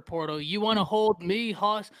transfer portal. You want to hold me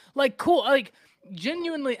hostage? Like, cool. Like,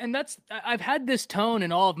 genuinely, and I've had this tone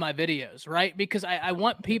in all of my videos, right? Because I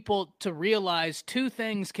want people to realize two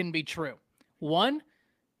things can be true. One,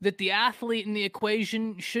 that the athlete in the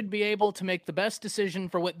equation should be able to make the best decision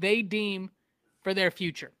for what they deem for their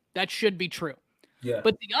future. That should be true. Yeah.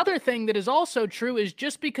 But the other thing that is also true is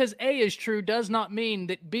just because A is true does not mean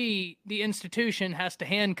that B, the institution, has to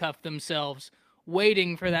handcuff themselves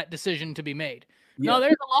waiting for that decision to be made. Yeah. No,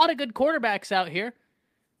 there's a lot of good quarterbacks out here.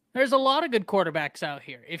 There's a lot of good quarterbacks out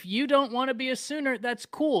here. If you don't want to be a Sooner, that's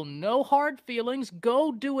cool. No hard feelings.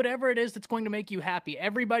 Go do whatever it is that's going to make you happy.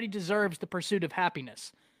 Everybody deserves the pursuit of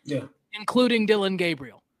happiness. Yeah. Including Dylan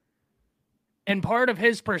Gabriel. And part of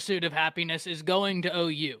his pursuit of happiness is going to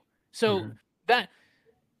OU. So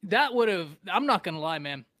That would have, I'm not going to lie,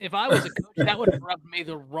 man. If I was a coach, that would have rubbed me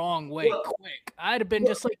the wrong way quick. I'd have been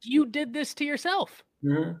just like, you did this to yourself.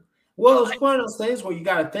 Mm-hmm. Well, it's one of those things where you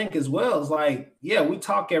got to think as well. It's like, yeah, we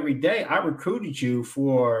talk every day. I recruited you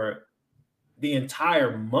for the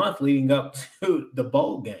entire month leading up to the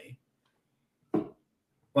bowl game.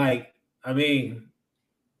 Like, I mean,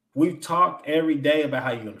 we've talked every day about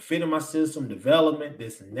how you're going to fit in my system, development,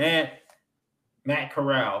 this and that. Matt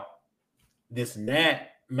Corral, this and that.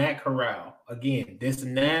 Matt Corral, again, this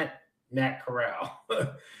and that. Matt Corral.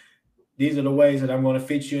 These are the ways that I'm going to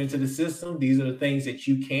fit you into the system. These are the things that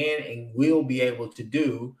you can and will be able to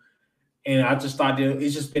do. And I just thought that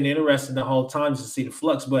it's just been interesting the whole time to see the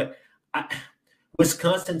flux. But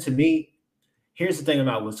Wisconsin, to me, here's the thing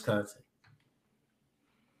about Wisconsin.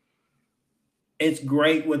 It's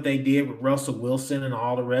great what they did with Russell Wilson and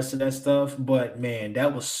all the rest of that stuff. But, man,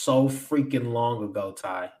 that was so freaking long ago,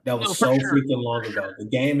 Ty. That was freaking long ago. The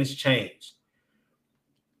game has changed.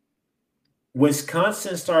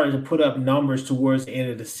 Wisconsin started to put up numbers towards the end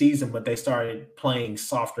of the season, but they started playing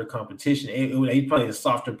softer competition. They played a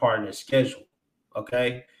softer part of their schedule,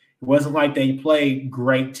 okay? It wasn't like they played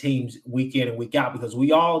great teams week in and week out because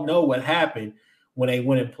we all know what happened when they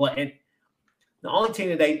went and played. And the only team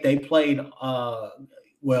that they played,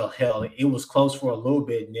 well, hell, it was close for a little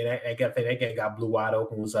bit, and then that game got blew wide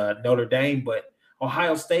open was Notre Dame. But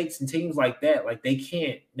Ohio State's and teams like that, like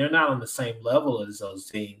they're not on the same level as those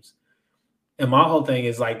teams. And my whole thing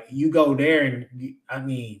is like you go there and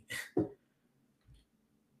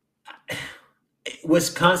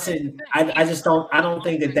Wisconsin, I don't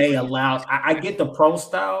think that they allow. I get the pro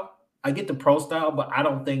style. But I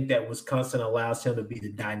don't think that Wisconsin allows him to be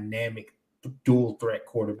the dynamic dual threat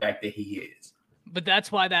quarterback that he is. But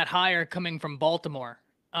that's why that hire coming from Baltimore.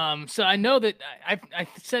 So I know that I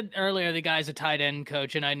said earlier the guy's a tight end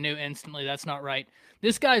coach, and I knew instantly that's not right.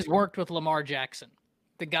 This guy's worked with Lamar Jackson,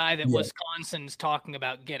 the guy that Wisconsin's talking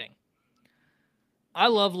about getting. I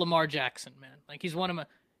love Lamar Jackson, man. Like he's one of my.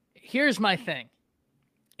 Here's my thing.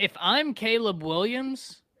 If I'm Caleb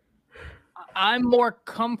Williams, I'm more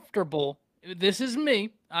comfortable. This is me.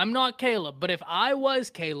 I'm not Caleb. But if I was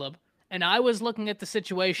Caleb and I was looking at the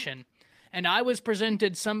situation and I was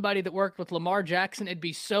presented somebody that worked with Lamar Jackson, it'd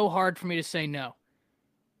be so hard for me to say no.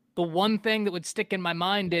 The one thing that would stick in my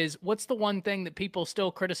mind is what's the one thing that people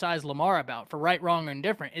still criticize Lamar about for right, wrong, or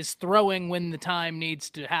indifferent is throwing when the time needs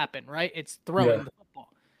to happen, right? It's throwing the football.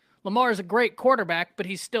 Lamar is a great quarterback, but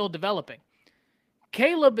he's still developing.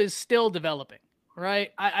 Caleb is still developing,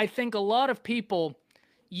 right? I think a lot of people,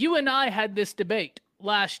 you and I had this debate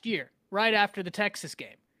last year, right after the Texas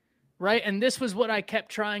game, right? And this was what I kept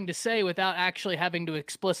trying to say without actually having to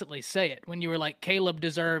explicitly say it when you were like, Caleb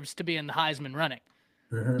deserves to be in the Heisman running.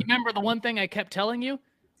 Mm-hmm. You remember the one thing I kept telling you?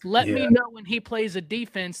 Let me know when he plays a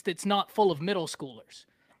defense that's not full of middle schoolers.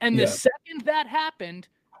 And the second that happened,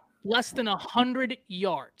 less than 100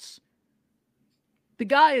 yards. The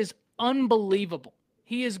guy is unbelievable.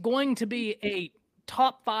 He is going to be a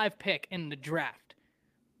top 5 pick in the draft.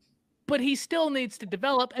 But he still needs to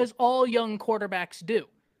develop as all young quarterbacks do.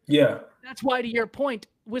 Yeah. That's why, to your point,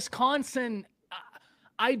 Wisconsin,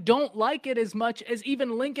 I don't like it as much as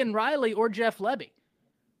even Lincoln Riley or Jeff Lebby.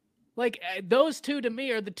 Like, those two to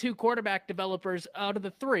me are the two quarterback developers out of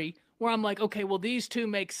the three where I'm like, okay, well, these two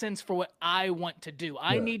make sense for what I want to do.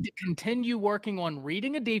 I need to continue working on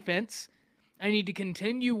reading a defense. I need to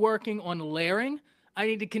continue working on layering. I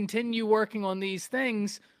need to continue working on these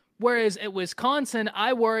things. Whereas at Wisconsin,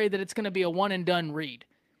 I worry that it's going to be a one-and-done read.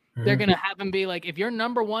 Mm-hmm. They're going to have him be like, if your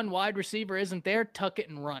number one wide receiver isn't there, tuck it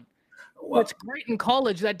and run. Well, it's great in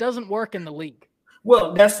college. That doesn't work in the league.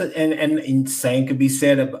 Well, and same could be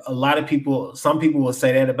said of a lot of people. Some people will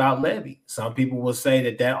say that about Levy. Some people will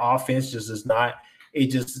say that offense just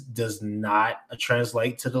does not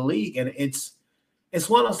translate to the league. And it's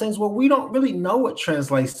one of those things where we don't really know what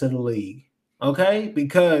translates to the league. Okay,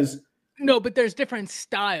 because but there's different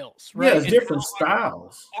styles, right? Yeah, there's different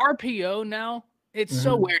styles. RPO now, it's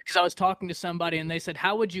so weird because I was talking to somebody and they said,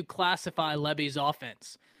 how would you classify Levy's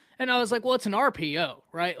offense? And I was like, well, it's an RPO,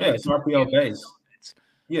 right? Yeah, it's RPO based.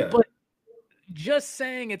 Yeah. But just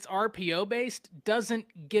saying it's RPO based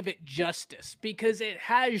doesn't give it justice because it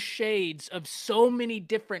has shades of so many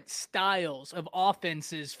different styles of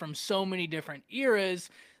offenses from so many different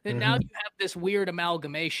eras that now you have this weird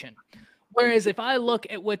amalgamation. Whereas if I look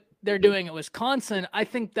at what they're doing at Wisconsin, I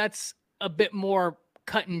think that's a bit more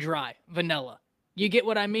cut and dry, vanilla. You get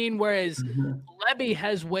what I mean? Whereas Levy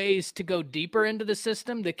has ways to go deeper into the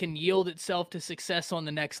system that can yield itself to success on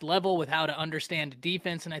the next level with how to understand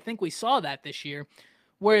defense. And I think we saw that this year.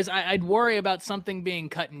 Whereas I'd worry about something being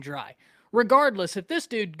cut and dry. regardless, if this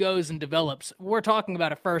dude goes and develops, we're talking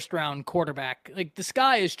about a first-round quarterback. Like, the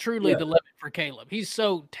sky is truly the limit for Caleb. He's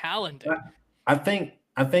so talented. I think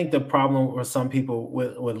the problem with some people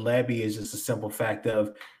with Lebby is just a simple fact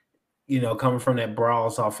of, coming from that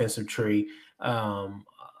Brawls offensive tree. A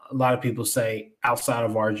lot of people say outside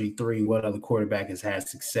of RG3, what other quarterback has had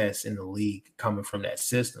success in the league coming from that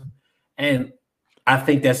system? And I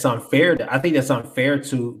think that's unfair. I think that's unfair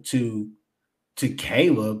to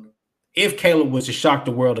Caleb. If Caleb was to shock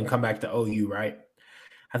the world and come back to OU, right?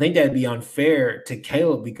 I think that'd be unfair to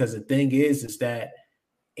Caleb, because the thing is that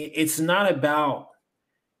it's not about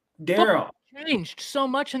Daryl. Changed so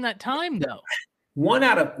much in that time, though. One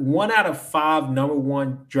out of 5 number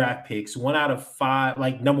one draft picks, 1 out of 5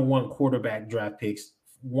 like number one quarterback draft picks,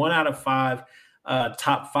 1 out of 5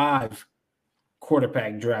 top 5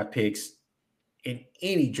 quarterback draft picks in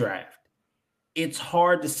any draft. It's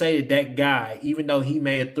hard to say that guy, even though he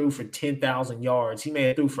may have threw for 10,000 yards, he may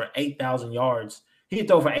have threw for 8,000 yards. He could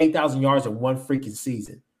throw for 8,000 yards in one freaking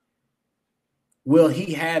season. Will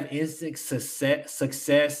he have instant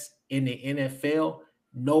success in the NFL?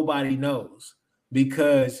 Nobody knows,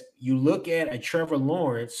 because you look at a Trevor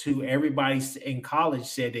Lawrence, who everybody in college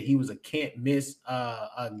said that he was a can't miss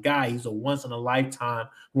a guy. He's a once in a lifetime,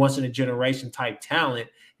 once in a generation type talent.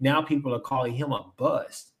 Now people are calling him a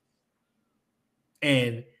bust.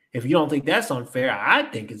 And if you don't think that's unfair, I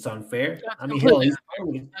think it's unfair. I mean, hell, he's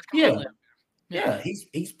playing with,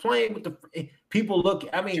 he's playing with the people. Look,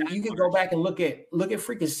 I mean, you can go back and look at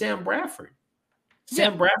freaking Sam Bradford.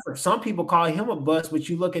 Bradford. Some people call him a bust, but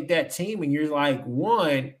you look at that team and you're like,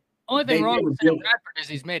 only thing wrong with Sam Bradford is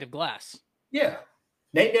he's made of glass. Yeah,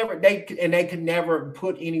 they could never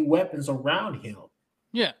put any weapons around him.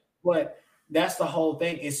 Yeah, but that's the whole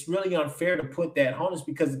thing. It's really unfair to put that on us,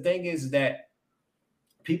 because the thing is that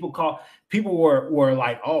people were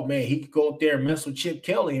like, oh man, he could go up there and mess with Chip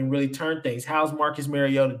Kelly and really turn things. How's Marcus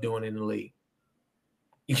Mariota doing in the league?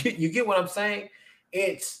 You get what I'm saying?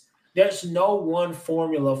 There's no one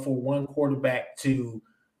formula for one quarterback to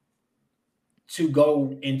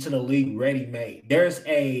go into the league ready-made. There's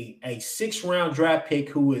a 6th-round draft pick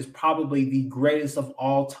who is probably the greatest of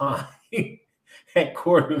all time at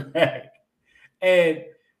quarterback. And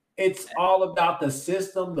it's all about the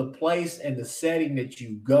system, the place, and the setting that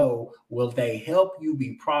you go. Will they help you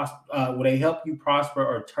will they help you prosper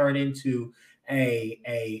or turn into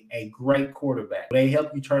a great quarterback? Will they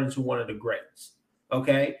help you turn into one of the greats?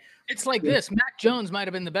 Okay. It's like this. Mac Jones might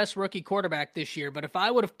have been the best rookie quarterback this year, but if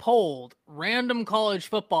I would have polled random college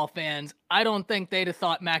football fans, I don't think they'd have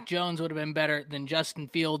thought Mac Jones would have been better than Justin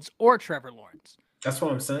Fields or Trevor Lawrence. That's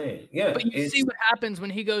what I'm saying. Yeah. But you see what happens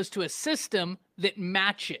when he goes to a system that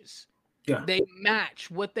matches. Yeah. They match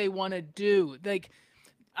what they want to do. Like,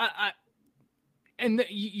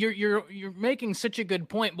 you're making such a good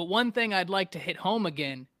point. But one thing I'd like to hit home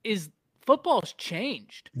again is football's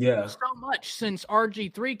changed so much since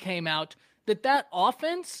RG3 came out that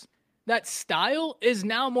offense, that style is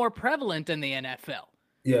now more prevalent in the NFL.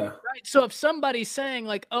 Yeah. Right. So if somebody's saying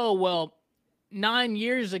like, oh, well, 9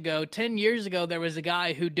 years ago, 10 years ago, there was a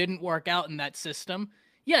guy who didn't work out in that system.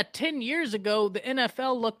 Yeah, 10 years ago, the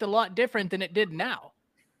NFL looked a lot different than it did now,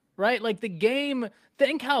 right? Like the game,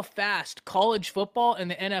 think how fast college football and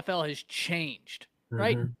the NFL has changed,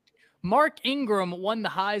 right? Mark Ingram won the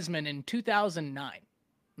Heisman in 2009.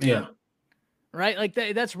 Man. Yeah. Right? Like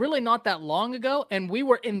that's really not that long ago, and we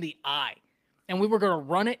were in the eye, and we were going to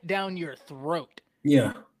run it down your throat.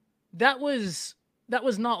 Yeah. That was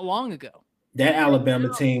not long ago. That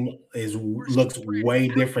Alabama team looks way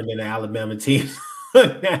different than the Alabama team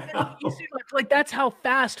now. You see, like that's how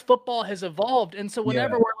fast football has evolved. And so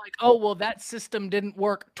whenever we're like, oh, well, that system didn't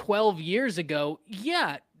work 12 years ago.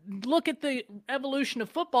 Yeah, look at the evolution of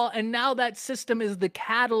football. And now that system is the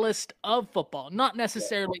catalyst of football. Not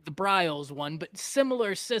necessarily the Bryles one, but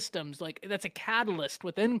similar systems. Like that's a catalyst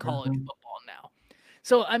within college football now.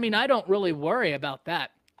 So, I mean, I don't really worry about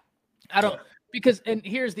that. I don't because, and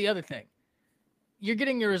here's the other thing. You're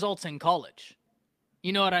getting your results in college.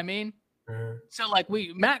 You know what I mean? So like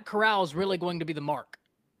Matt Corral is really going to be the mark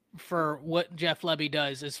for what Jeff Lebby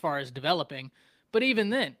does as far as developing. But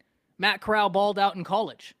even then, Matt Corral balled out in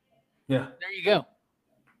college. Yeah. There you go.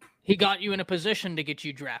 He got you in a position to get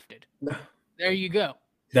you drafted. There you go.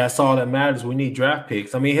 That's all that matters. We need draft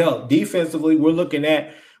picks. I mean, hell, defensively, we're looking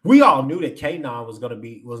at. We all knew that K9 was going to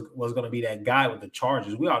be going to be that guy with the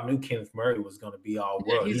Chargers. We all knew Kenneth Murray was going to be all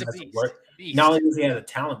world. He's he a has beast. to work. Not only does he have the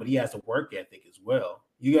talent, but he has the work ethic as well.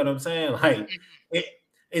 You get what I'm saying? Like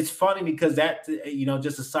it's funny because that,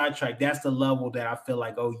 just a sidetrack. That's the level that I feel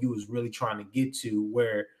like OU is really trying to get to,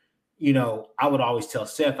 where I would always tell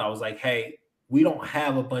Seth, I was like, hey, we don't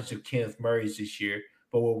have a bunch of Kenneth Murrays this year,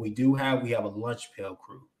 but what we do have, we have a lunch pail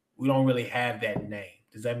crew. We don't really have that name.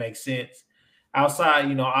 Does that make sense?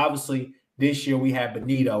 Outside, obviously this year we had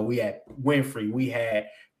Benito, we had Winfrey, we had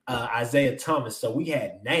Isaiah Thomas, so we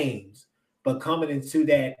had names. But coming into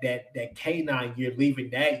that K9 year, leaving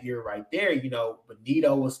that year right there,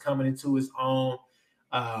 Benito was coming into his own.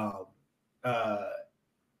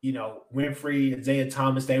 Winfrey, Isaiah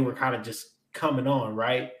Thomas, they were kind of just coming on,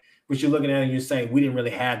 right? But you're looking at it and you're saying, we didn't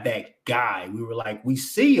really have that guy. We were like, we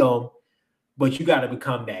see him, but you got to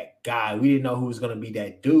become that guy. We didn't know who was going to be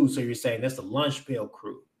that dude. So you're saying that's the lunch pail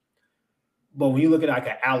crew. But when you look at like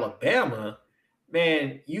an Alabama,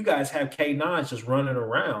 man, you guys have K9s just running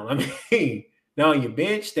around. I mean, they're on your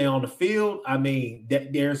bench, they're on the field. I mean,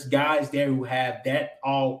 there's guys there who have that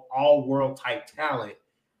all world type talent,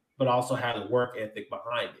 but also have the work ethic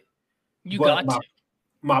behind it.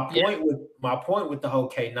 My point with the whole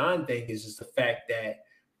K9 thing is just the fact that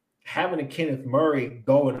having a Kenneth Murray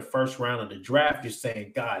go in the first round of the draft, you're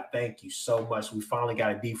saying, God, thank you so much. We finally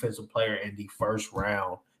got a defensive player in the first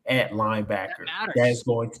round at linebacker.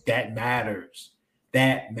 That matters.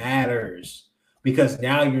 That matters. Because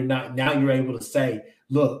now you're able to say,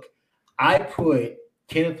 look, I put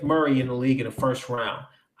Kenneth Murray in the league in the first round.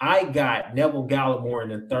 I got Neville Gallimore in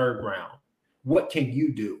the third round. What can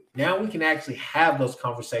you do? Now we can actually have those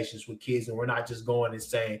conversations with kids, and we're not just going and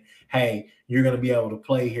saying, hey, you're going to be able to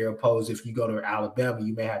play here, opposed if you go to Alabama,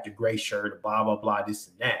 you may have the gray shirt, blah, blah, blah, this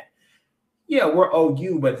and that. Yeah, we're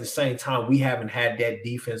OU, but at the same time, we haven't had that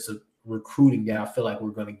defensive recruiting that I feel like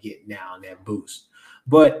we're going to get now in that boost.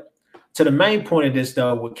 But to the main point of this,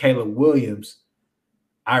 though, with Caleb Williams,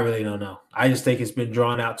 I really don't know. I just think it's been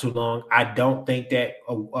drawn out too long. I don't think that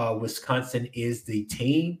Wisconsin is the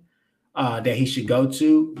team that he should go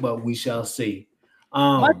to, but we shall see.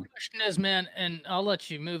 My question is, man, and I'll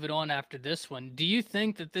let you move it on after this one. Do you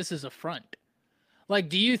think that this is a front? Like,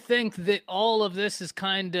 do you think that all of this is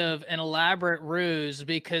kind of an elaborate ruse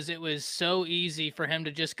because it was so easy for him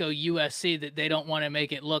to just go USC that they don't want to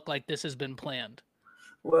make it look like this has been planned?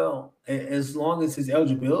 Well, as long as his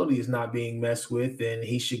eligibility is not being messed with, then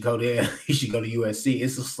he should go there. He should go to USC.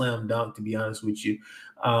 It's a slam dunk, to be honest with you.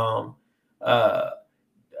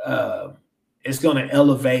 It's going to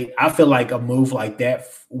elevate. I feel like a move like that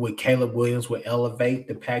with Caleb Williams would elevate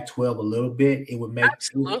the Pac-12 a little bit. It would make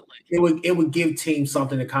it would give teams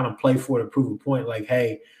something to kind of play for to prove a point. Like,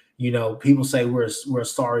 hey, people say we're a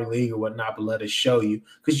sorry league or whatnot, but let us show you,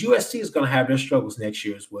 because USC is going to have their struggles next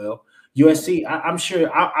year as well. USC, I'm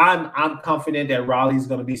sure. I'm confident that Raleigh's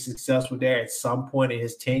going to be successful there at some point in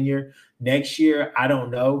his tenure. Next year, I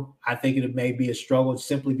don't know. I think it may be a struggle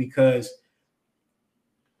simply because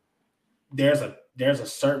there's a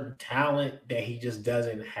certain talent that he just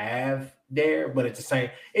doesn't have there. But at the same,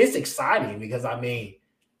 it's exciting because Latrell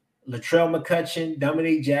McCutcheon,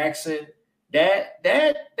 Dominique Jackson, the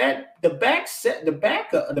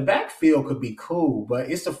backfield could be cool, but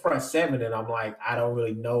it's the front seven, and I'm like, I don't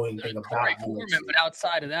really know anything about it. But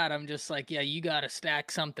outside of that, I'm just like, yeah, you got to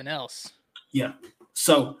stack something else. Yeah.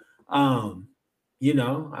 So, I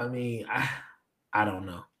don't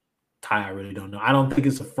know. Ty, I really don't know. I don't think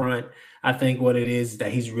it's a front. I think what it is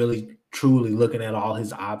that he's really truly looking at all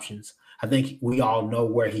his options. I think we all know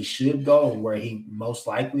where he should go and where he most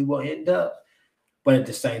likely will end up. But at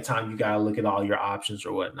the same time, you got to look at all your options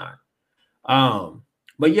or whatnot.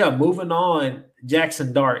 But yeah, moving on,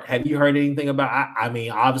 Jackson Dart. Have you heard anything about?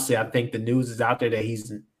 Obviously, I think the news is out there that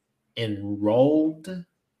he's enrolled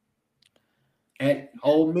at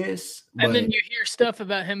Ole Miss. And then you hear stuff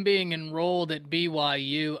about him being enrolled at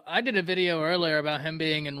BYU. I did a video earlier about him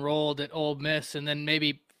being enrolled at Ole Miss, and then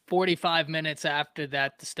maybe 45 minutes after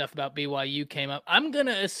that, the stuff about BYU came up. I'm going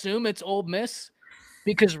to assume it's Ole Miss.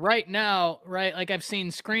 Because right now, like I've seen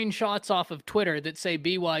screenshots off of Twitter that say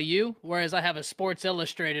BYU, whereas I have a Sports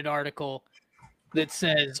Illustrated article that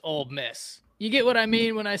says Ole Miss. You get what I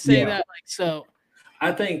mean when I say that? Like, so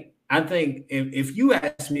I think if you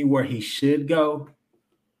ask me where he should go,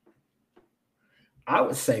 I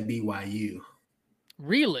would say BYU.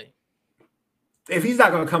 Really? If he's not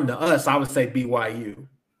going to come to us, I would say BYU.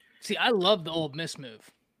 See, I love the Ole Miss move.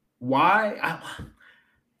 Why?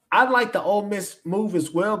 I like the Ole Miss move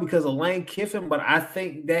as well because of Lane Kiffin, but I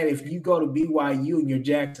think that if you go to BYU and you're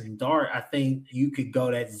Jackson Dart, I think you could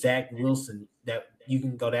go that Zach Wilson, that you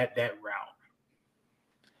can go that route.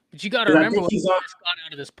 But you got to remember what got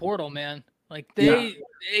out of this portal, man. Like they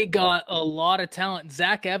got a lot of talent.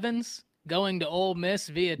 Zach Evans going to Ole Miss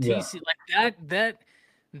via TC, like that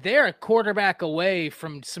they're a quarterback away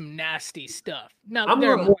from some nasty stuff. Now, I'm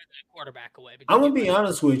they're gonna, more than a quarterback away. But I'm gonna be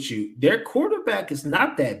honest with you. Their quarterback is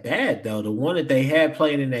not that bad though. The one that they had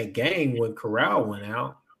playing in that game when Corral went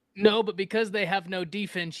out. No, but because they have no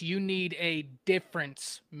defense, you need a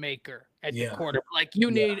difference maker at the quarter. Like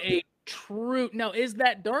you need a true. Now, is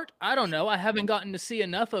that Dart? I don't know. I haven't gotten to see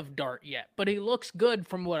enough of Dart yet, but he looks good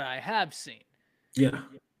from what I have seen. Yeah.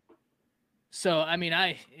 So, I mean,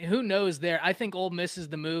 who knows there? I think Ole Miss is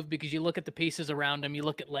the move because you look at the pieces around him, you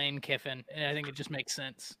look at Lane Kiffin, and I think it just makes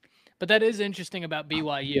sense. But that is interesting about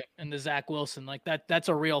BYU and the Zach Wilson. Like that's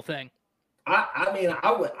a real thing.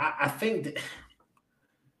 I think that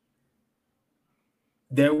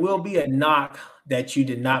there will be a knock that you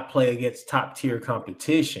did not play against top tier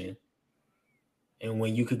competition. And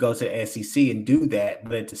when you could go to the SEC and do that,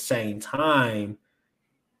 but at the same time,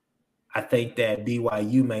 I think that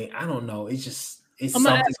BYU I don't know. I'm going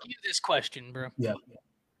to ask you this question, bro. Yeah.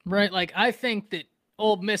 Right? Like, I think that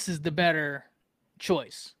Ole Miss is the better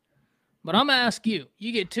choice. But I'm going to ask you,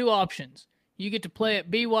 you get two options. You get to play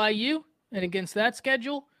at BYU and against that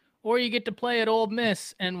schedule, or you get to play at Ole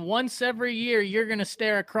Miss, and once every year you're going to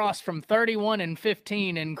stare across from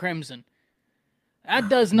 31-15 in Crimson. That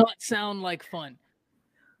does not sound like fun.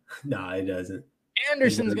 No, it doesn't.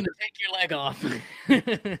 Anderson's going to take your leg off.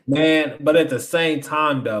 Man, but at the same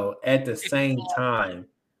time, though, if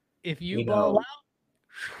you ball out,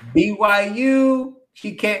 BYU,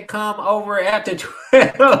 he can't come over after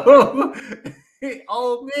 12.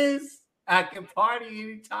 Ole Miss, I can party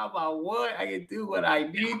anytime I want. I can do what I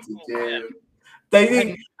need to do.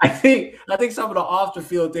 I think some of the off the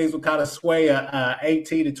field things will kind of sway a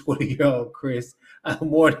 18 to 20-year-old Kchris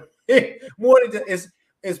more than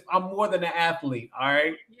I'm more than an athlete, all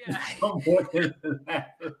right? Yeah. I'm more than an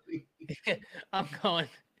athlete. I'm going.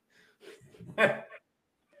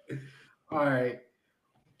 All right.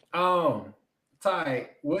 Ty,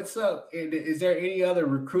 what's up? Is there any other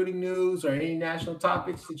recruiting news or any national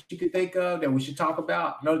topics that you could think of that we should talk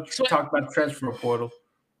about? No, talk about the transfer portal.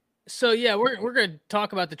 So yeah, we're going to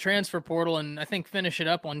talk about the transfer portal and I think finish it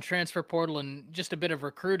up on transfer portal and just a bit of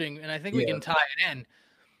recruiting, and I think we can tie it in.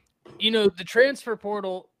 You know, the transfer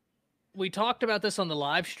portal, we talked about this on the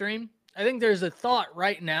live stream. I think there's a thought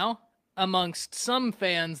right now amongst some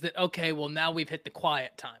fans that, okay, well, now we've hit the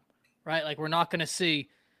quiet time, right? Like we're not going to see.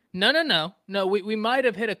 No. We might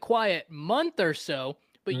have hit a quiet month or so,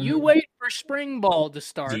 but you wait for spring ball to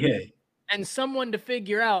start and someone to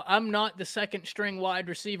figure out I'm not the second string wide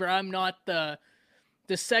receiver. I'm not the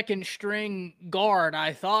second string guard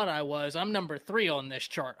I thought I was. I'm number 3 on this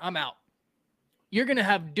chart. I'm out. You're going to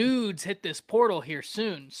have dudes hit this portal here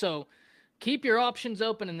soon. So keep your options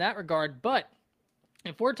open in that regard. But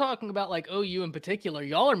if we're talking about like OU in particular,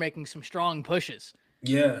 y'all are making some strong pushes.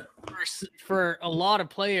 Yeah. For a lot of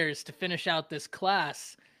players to finish out this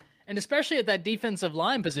class. And especially at that defensive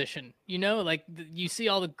line position, you know, like you see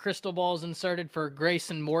all the crystal balls inserted for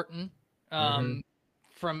Grayson Morton.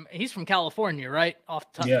 He's from California, right?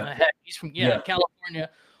 Off the top of my head. He's from California.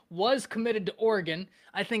 Was committed to Oregon.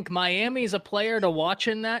 I think Miami is a player to watch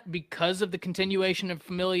in that because of the continuation of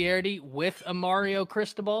familiarity with a Mario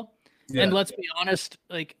Cristobal. Yeah. And let's be honest,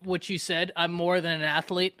 like what you said, I'm more than an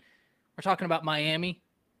athlete. We're talking about Miami.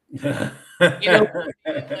 You know,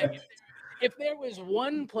 like if there was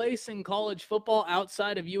one place in college football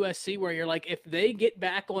outside of USC where you're like, if they get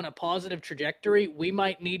back on a positive trajectory, we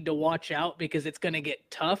might need to watch out because it's going to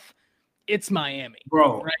get tough. It's Miami.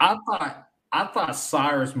 Bro, right? I thought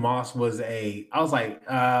Cyrus Moss was I was like,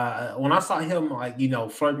 when I saw him, like, you know,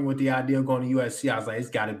 flirting with the idea of going to USC, I was like, it's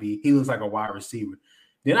got to be, he looks like a wide receiver.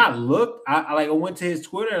 Then I looked, I went to his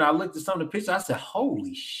Twitter and I looked at some of the pictures. I said,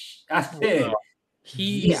 holy shit. I said,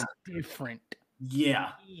 he's different. Yeah.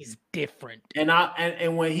 He's different. And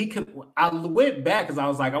when I went back because I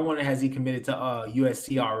was like, I wonder, has he committed to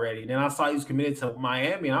USC already? Then I saw he was committed to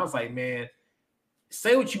Miami. And I was like, man,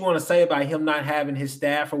 say what you want to say about him not having his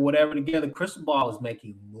staff or whatever together. Cristobal is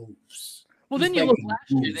making moves. Well, then you look last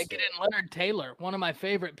year. They get in Leonard Taylor, one of my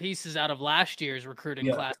favorite pieces out of last year's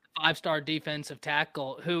recruiting class, the 5-star defensive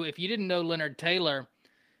tackle, who, if you didn't know Leonard Taylor,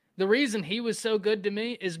 the reason he was so good to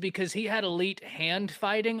me is because he had elite hand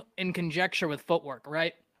fighting in conjecture with footwork,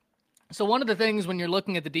 right? So one of the things when you're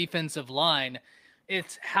looking at the defensive line,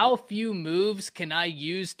 it's how few moves can I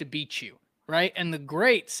use to beat you, right? And the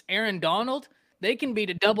greats, Aaron Donald, they can beat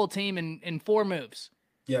a double team in 4 moves.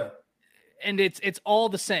 Yeah. And it's all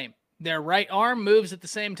the same. Their right arm moves at the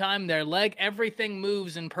same time. Their leg, everything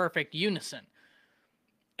moves in perfect unison.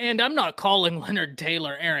 And I'm not calling Leonard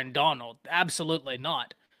Taylor Aaron Donald. Absolutely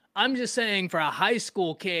not. I'm just saying for a high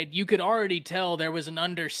school kid, you could already tell there was an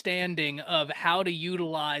understanding of how to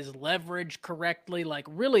utilize leverage correctly, like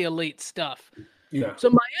really elite stuff. Yeah. So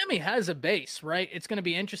Miami has a base, right? It's going to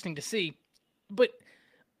be interesting to see. But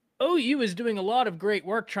OU is doing a lot of great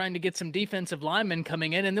work trying to get some defensive linemen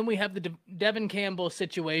coming in. And then we have the Devin Campbell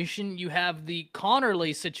situation. You have the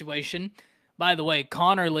Connerly situation. By the way,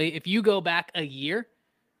 Connerly, if you go back a year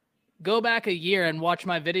and watch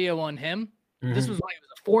my video on him, this was when he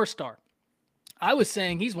was a 4-star. I was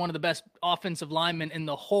saying he's one of the best offensive linemen in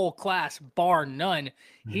the whole class, bar none.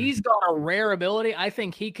 He's got a rare ability. I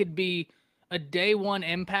think he could be a day one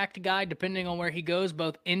impact guy, depending on where he goes,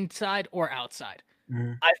 both inside or outside.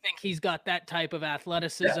 I think he's got that type of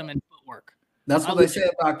athleticism and footwork. That's what they say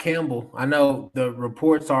about Campbell. I know the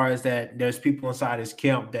reports are is that there's people inside his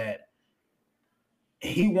camp that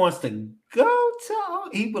he wants to go to.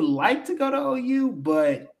 He would like to go to OU,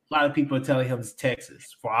 but a lot of people are telling him it's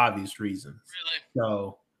Texas for obvious reasons. Really?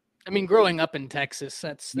 So, I mean, growing up in Texas,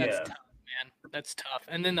 that's tough, man. That's tough.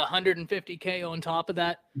 And then the $150K on top of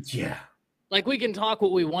that. Yeah. Like, we can talk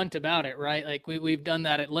what we want about it, right? Like, we've done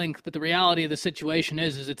that at length, but the reality of the situation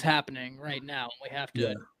is it's happening right now. We have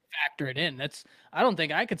to factor it in. I don't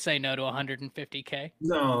think I could say no to $150K.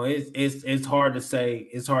 No, it's hard to say.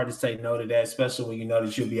 It's hard to say no to that, especially when you know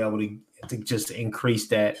that you'll be able to just increase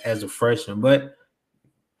that as a freshman. But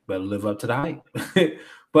better live up to the hype.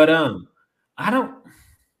 But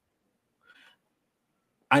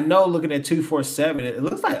I know looking at 247, it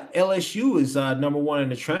looks like LSU is number one in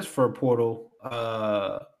the transfer portal.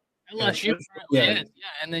 LSU is, yeah.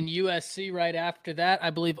 And then USC right after that. I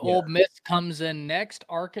believe Ole Miss comes in next.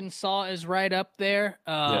 Arkansas is right up there.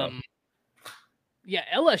 LSU,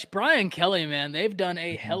 Brian Kelly, man, they've done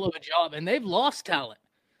a hell of a job, and they've lost talent.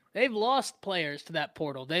 They've lost players to that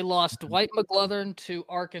portal. They lost Dwight McGlothern to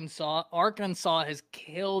Arkansas. Arkansas has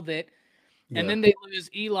killed it. And then they lose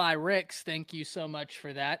Eli Ricks. Thank you so much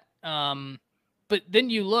for that. But then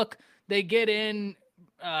you look, they get in,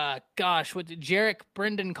 Jarek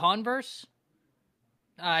Brendan Converse?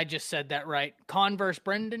 I just said that right. Converse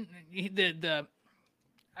Brendan. I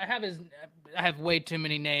have way too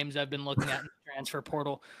many names I've been looking at in the transfer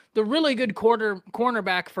portal. The really good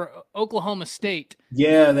cornerback for Oklahoma State.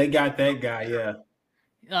 Yeah, they got that guy.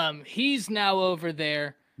 Yeah. He's now over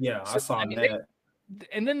there. Yeah, I saw that.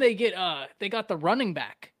 And then they got the running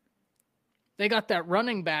back. They got that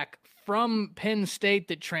running back from Penn State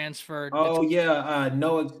that transferred. Oh,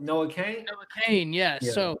 Noah Cain? Noah Cain, yeah.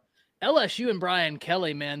 So LSU and Brian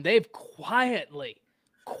Kelly, man, they've quietly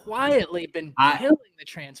been killing the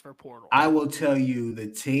transfer portal. I will tell you the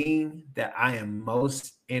team that I am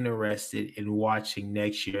most interested in watching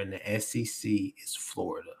next year in the SEC is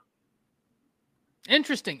Florida.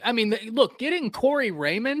 Interesting. I mean, look, getting Corey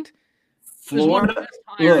Raymond – Florida,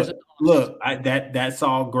 that's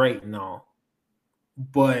all great and all,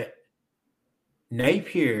 but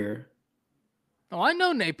Napier. Oh, I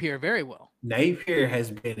know Napier very well. Napier has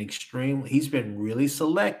been he's been really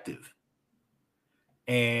selective,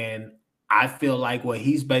 and I feel like what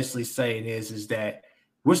he's basically saying is that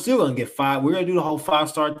we're still gonna get 5. We're gonna do the whole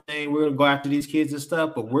 5-star thing. We're gonna go after these kids and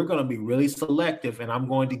stuff, but we're gonna be really selective, and I'm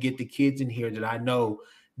going to get the kids in here that I know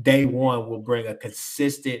day one will bring a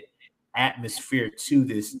consistent atmosphere to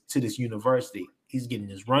this university. He's getting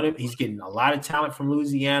his running. He's getting a lot of talent from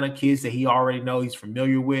Louisiana, kids that he already know, he's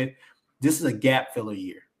familiar with. This is a gap filler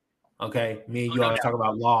year. Okay. Me and you always talk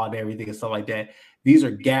about law and everything and stuff like that. These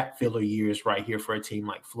are gap filler years right here for a team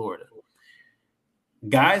like Florida.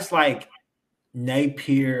 Guys like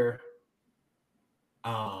Napier,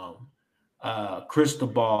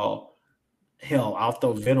 Cristobal, hell, I'll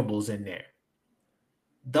throw Venables in there.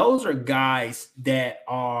 Those are guys that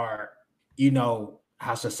are,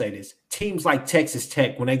 how should I say this? Teams like Texas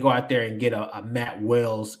Tech, when they go out there and get a Matt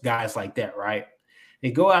Wells, guys like that, right? They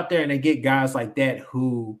go out there and they get guys like that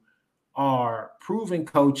who are proven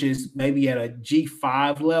coaches, maybe at a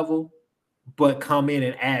G5 level, but come in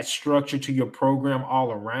and add structure to your program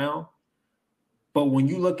all around. But when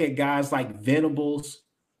you look at guys like Venables,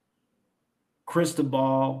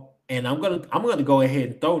 Cristobal, and I'm gonna go ahead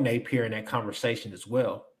and throw Napier in that conversation as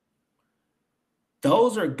well.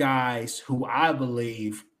 Those are guys who I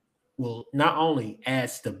believe will not only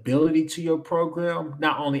add stability to your program,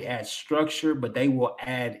 not only add structure, but they will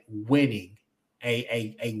add winning,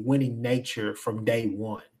 a winning nature from day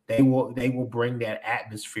one. They will bring that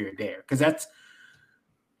atmosphere there, because that's,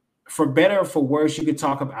 for better or for worse. You could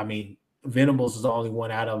talk about. I mean, Venables is the only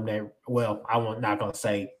one out of them that. Well, I'm not going to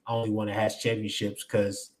say only one that has championships,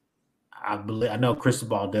 because I know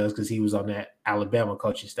Cristobal does, because he was on that Alabama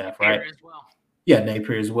coaching staff, right? Napier as well. Yeah,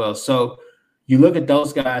 Napier as well. So You look at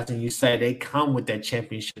those guys and you say they come with that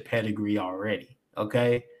championship pedigree already.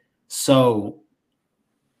 Okay. So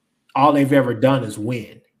all they've ever done is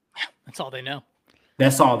win. That's all they know.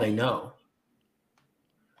 That's all they know.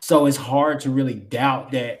 So it's hard to really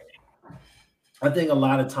doubt that. I think a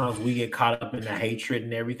lot of times we get caught up in the hatred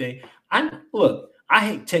and everything. I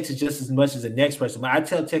hate Texas just as much as the next person. I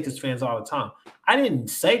tell Texas fans all the time, I didn't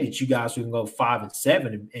say that you guys were gonna go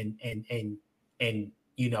 5-7 and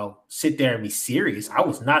sit there and be serious. I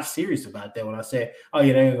was not serious about that when I said, oh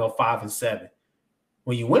yeah, they're gonna go 5-7.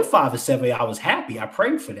 When you went 5-7, I was happy. I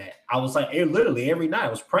prayed for that. I was like, literally every night I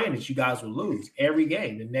was praying that you guys would lose every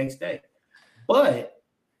game the next day. But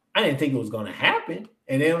I didn't think it was going to happen.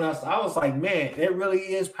 And then I was like, man, there really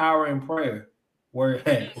is power in prayer. Where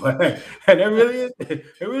there really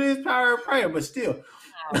is power in prayer. But still,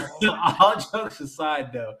 all jokes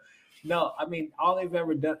aside, though, no, I mean, all they've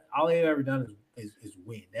ever done is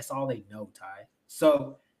win. That's all they know, Ty.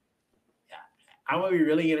 So I'm gonna be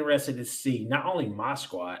really interested to see not only my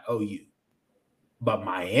squad, OU, but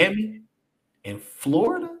Miami and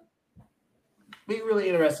Florida. Be really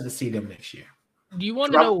interested to see them next year. Do you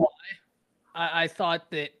want to know why I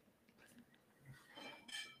thought that?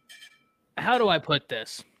 How do I put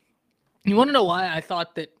this? You want to know why I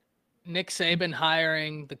thought that Nick Saban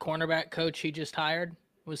hiring the cornerback coach he just hired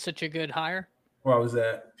was such a good hire? Why was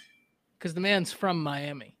that? Because the man's from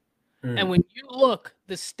Miami. And when you look,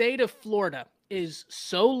 the state of Florida is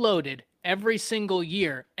so loaded every single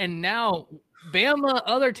year. And now Bama,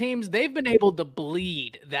 other teams, they've been able to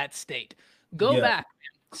bleed that state. Go back.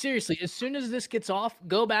 Seriously, as soon as this gets off,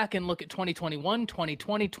 go back and look at 2021,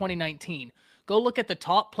 2020, 2019. Go look at the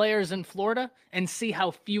top players in Florida and see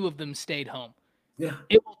how few of them stayed home. Yeah.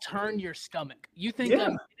 It will turn your stomach. You think I'm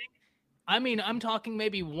kidding? I mean, I'm talking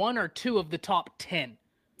maybe 1 or 2 of the top 10.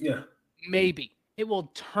 Yeah. Maybe. It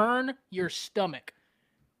will turn your stomach.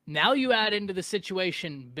 Now you add into the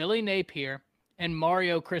situation Billy Napier and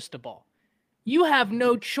Mario Cristobal. You have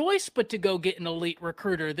no choice but to go get an elite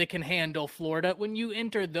recruiter that can handle Florida when you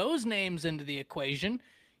enter those names into the equation.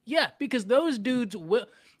 Yeah, because those dudes will.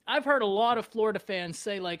 I've heard a lot of Florida fans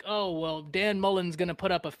say, like, oh, well, Dan Mullen's going to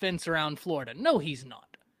put up a fence around Florida. No, he's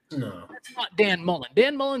not. No. That's not Dan Mullen.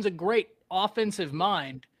 Dan Mullen's a great offensive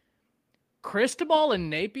mind. Cristobal and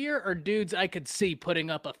Napier are dudes I could see putting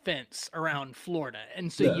up a fence around Florida.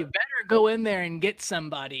 And so you better go in there and get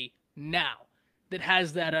somebody now that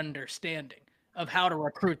has that understanding of how to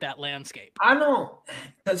recruit that landscape. I don't,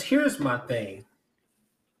 because here's my thing.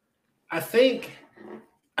 I think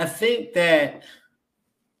that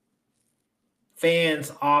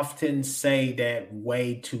fans often say that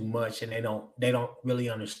way too much and they don't really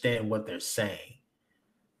understand what they're saying.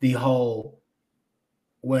 The whole,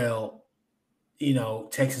 well,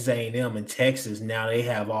 Texas A&M and Texas, now they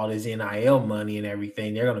have all this NIL money and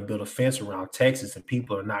everything. They're going to build a fence around Texas and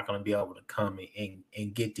people are not going to be able to come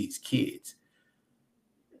and get these kids.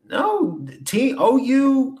 No,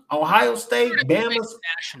 OU, Ohio State, Bama,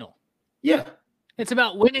 national. Yeah. It's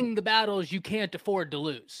about winning the battles you can't afford to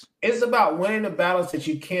lose. It's about winning the battles that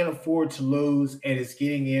you can't afford to lose, and it's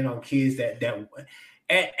getting in on kids that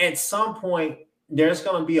at some point there's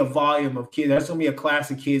going to be a volume of kids. There's going to be a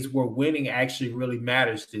class of kids where winning actually really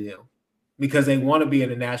matters to them because they want to be in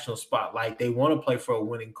the national spotlight. They want to play for a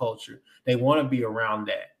winning culture. They want to be around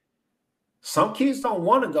that. Some kids don't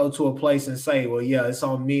want to go to a place and say, well, yeah, it's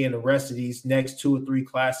on me and the rest of these next 2 or 3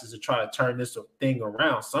 classes to try to turn this thing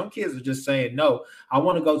around. Some kids are just saying, no, I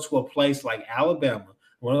want to go to a place like Alabama.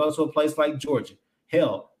 I want to go to a place like Georgia.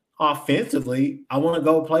 Hell, offensively, I want to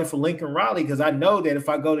go play for Lincoln Riley because I know that if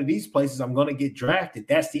I go to these places, I'm going to get drafted.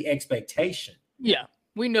 That's the expectation. Yeah,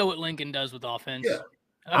 we know what Lincoln does with offense. Yeah.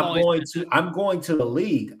 I'm going to the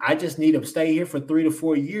league. I just need to stay here for 3 to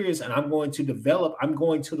 4 years and I'm going to develop. I'm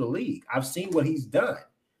going to the league. I've seen what he's done.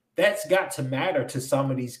 That's got to matter to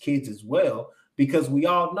some of these kids as well, because we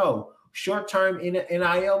all know short-term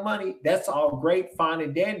NIL money, that's all great, fine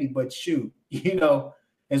and dandy, but shoot,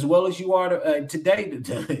 as well as you are today,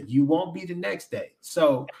 you won't be the next day.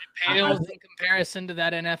 So it pales in comparison to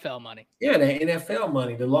that NFL money. Yeah, the NFL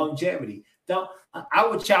money, the longevity. I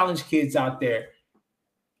would challenge kids out there.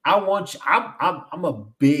 I'm a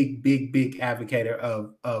big advocate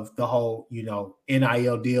of the whole,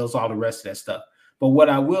 NIL deals, all the rest of that stuff. But what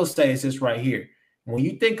I will say is this right here. When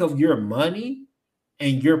you think of your money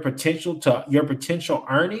and your potential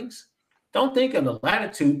earnings, don't think of the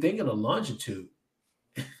latitude, think of the longitude.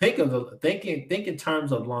 Think in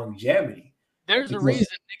terms of longevity. There's a reason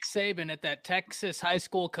Nick Saban at that Texas High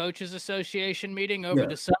School Coaches Association meeting over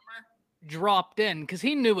the summer dropped in because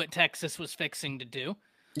he knew what Texas was fixing to do.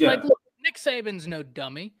 Yeah. Like, look, Nick Saban's no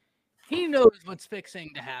dummy. He knows what's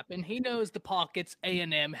fixing to happen. He knows the pockets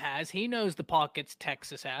A&M has. He knows the pockets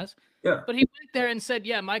Texas has. Yeah. But he went there and said,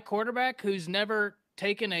 yeah, my quarterback who's never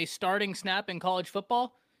taken a starting snap in college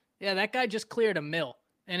football, yeah, that guy just cleared $1 million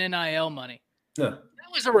in NIL money. Yeah.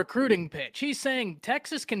 That was a recruiting pitch. He's saying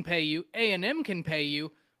Texas can pay you, A&M can pay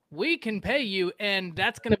you, we can pay you, and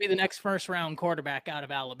that's going to be the next first-round quarterback out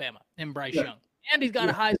of Alabama in Bryce Young. And he's got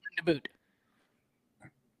a Heisman to boot.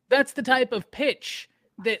 That's the type of pitch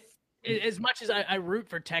that, as much as I root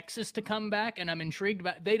for Texas to come back and I'm intrigued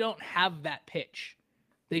about, they don't have that pitch.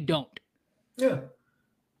 They don't. Yeah.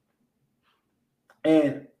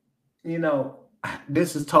 And,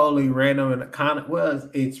 this is totally random and kind of, well,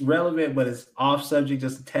 it's relevant, but it's off subject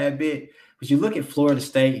just a tad bit. But you look at Florida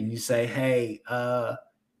State and you say, hey,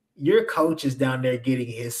 your coach is down there getting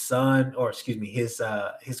his son, or excuse me, his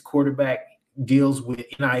quarterback deals with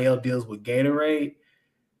NIL deals with Gatorade.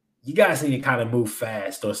 You guys need to kind of move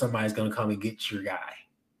fast, or somebody's going to come and get your guy.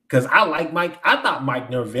 Because I thought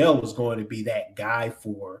Mike Norvell was going to be that guy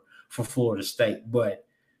for Florida State, but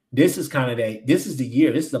this is the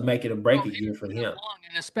year. This is the make it or break it year for him.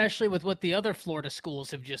 And especially with what the other Florida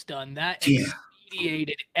schools have just done, that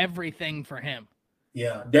expedited everything for him.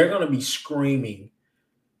 Yeah, they're going to be screaming.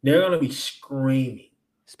 Especially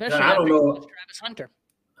after they lost Travis Hunter.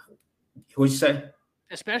 What'd you say?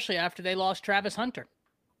 Especially after they lost Travis Hunter.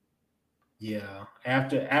 Yeah,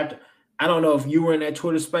 after I don't know if you were in that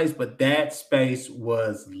Twitter space, but that space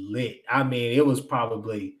was lit. I mean, it was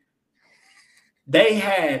probably they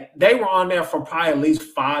were on there for probably at least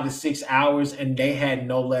 5 to 6 hours, and they had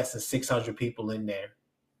no less than 600 people in there.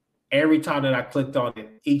 Every time that I clicked on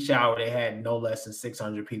it, each hour they had no less than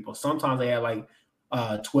 600 people. Sometimes they had like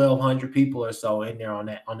 1,200 people or so in there on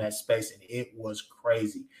that space, and it was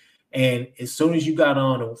crazy. And as soon as you got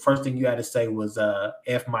on, the first thing you had to say was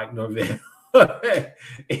F Mike Norvell. They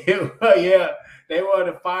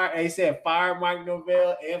wanted to fire. They said fire Mike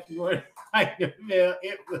Norvell. F Mike Norvell.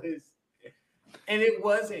 It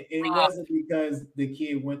wasn't because the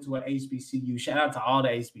kid went to an HBCU. Shout out to all the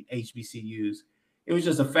HBCUs. It was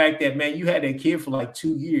just the fact that, man, you had that kid for like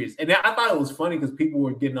 2 years. And I thought it was funny because people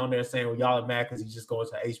were getting on there saying, well, y'all are mad because he's just going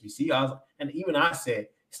to HBCU. And even I said,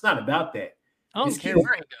 it's not about that. I don't care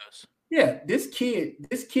where he goes. Yeah, this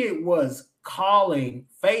kid was calling,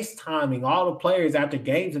 FaceTiming all the players after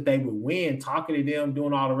games that they would win, talking to them,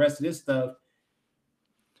 doing all the rest of this stuff.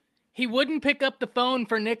 He wouldn't pick up the phone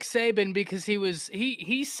for Nick Saban because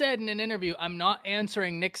he said in an interview, I'm not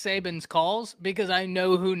answering Nick Saban's calls because I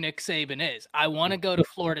know who Nick Saban is. I want to go to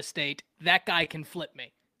Florida State. That guy can flip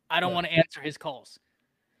me. I don't want to answer his calls.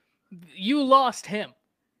 You lost him.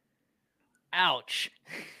 Ouch.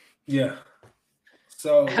 Yeah.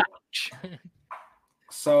 So, ouch.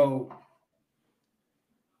 So,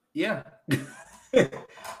 yeah.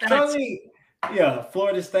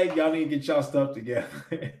 Florida State, y'all need to get y'all stuff together.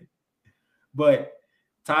 But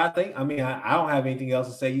Todd, I don't have anything else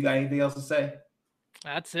to say. You got anything else to say?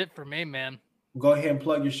 That's it for me, man. Go ahead and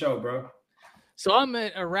plug your show, bro. So I'm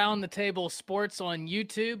at Around the Table Sports on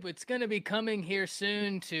YouTube. It's going to be coming here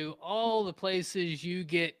soon to all the places you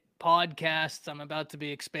get podcasts. I'm about to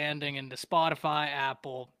be expanding into Spotify,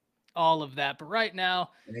 Apple, all of that. But right now,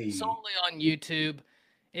 solely on YouTube.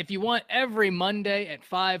 If you want, every Monday at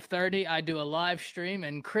 5:30, I do a live stream,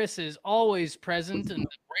 and Kchris is always present, and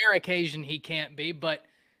the rare occasion he can't be, but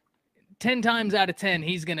 10 times out of 10,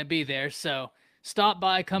 he's going to be there. So stop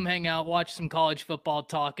by, come hang out, watch some college football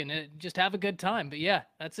talk, and just have a good time. But yeah,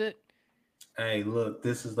 that's it. Hey, look,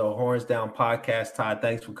 this is the Horns Down Podcast. Todd,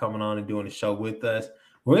 thanks for coming on and doing the show with us.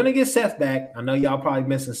 We're gonna get Seth back. I know y'all probably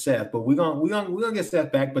missing Seth, but we're gonna get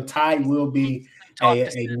Seth back. But Ty will be I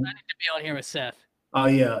need to be on here with Seth. Oh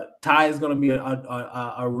yeah, Ty is going to be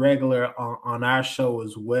a regular on our show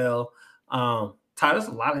as well. Ty, there's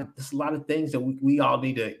a lot of things that we all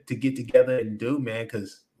need to get together and do, man.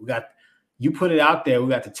 Because you put it out there. We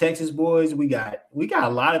got the Texas boys. We got a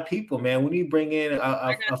lot of people, man. We need to bring in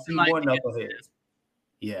a few more knuckleheads.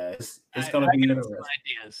 Yeah, it's going to be interesting.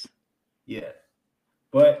 Ideas. Yeah,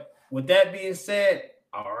 but with that being said,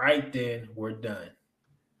 all right, then we're done.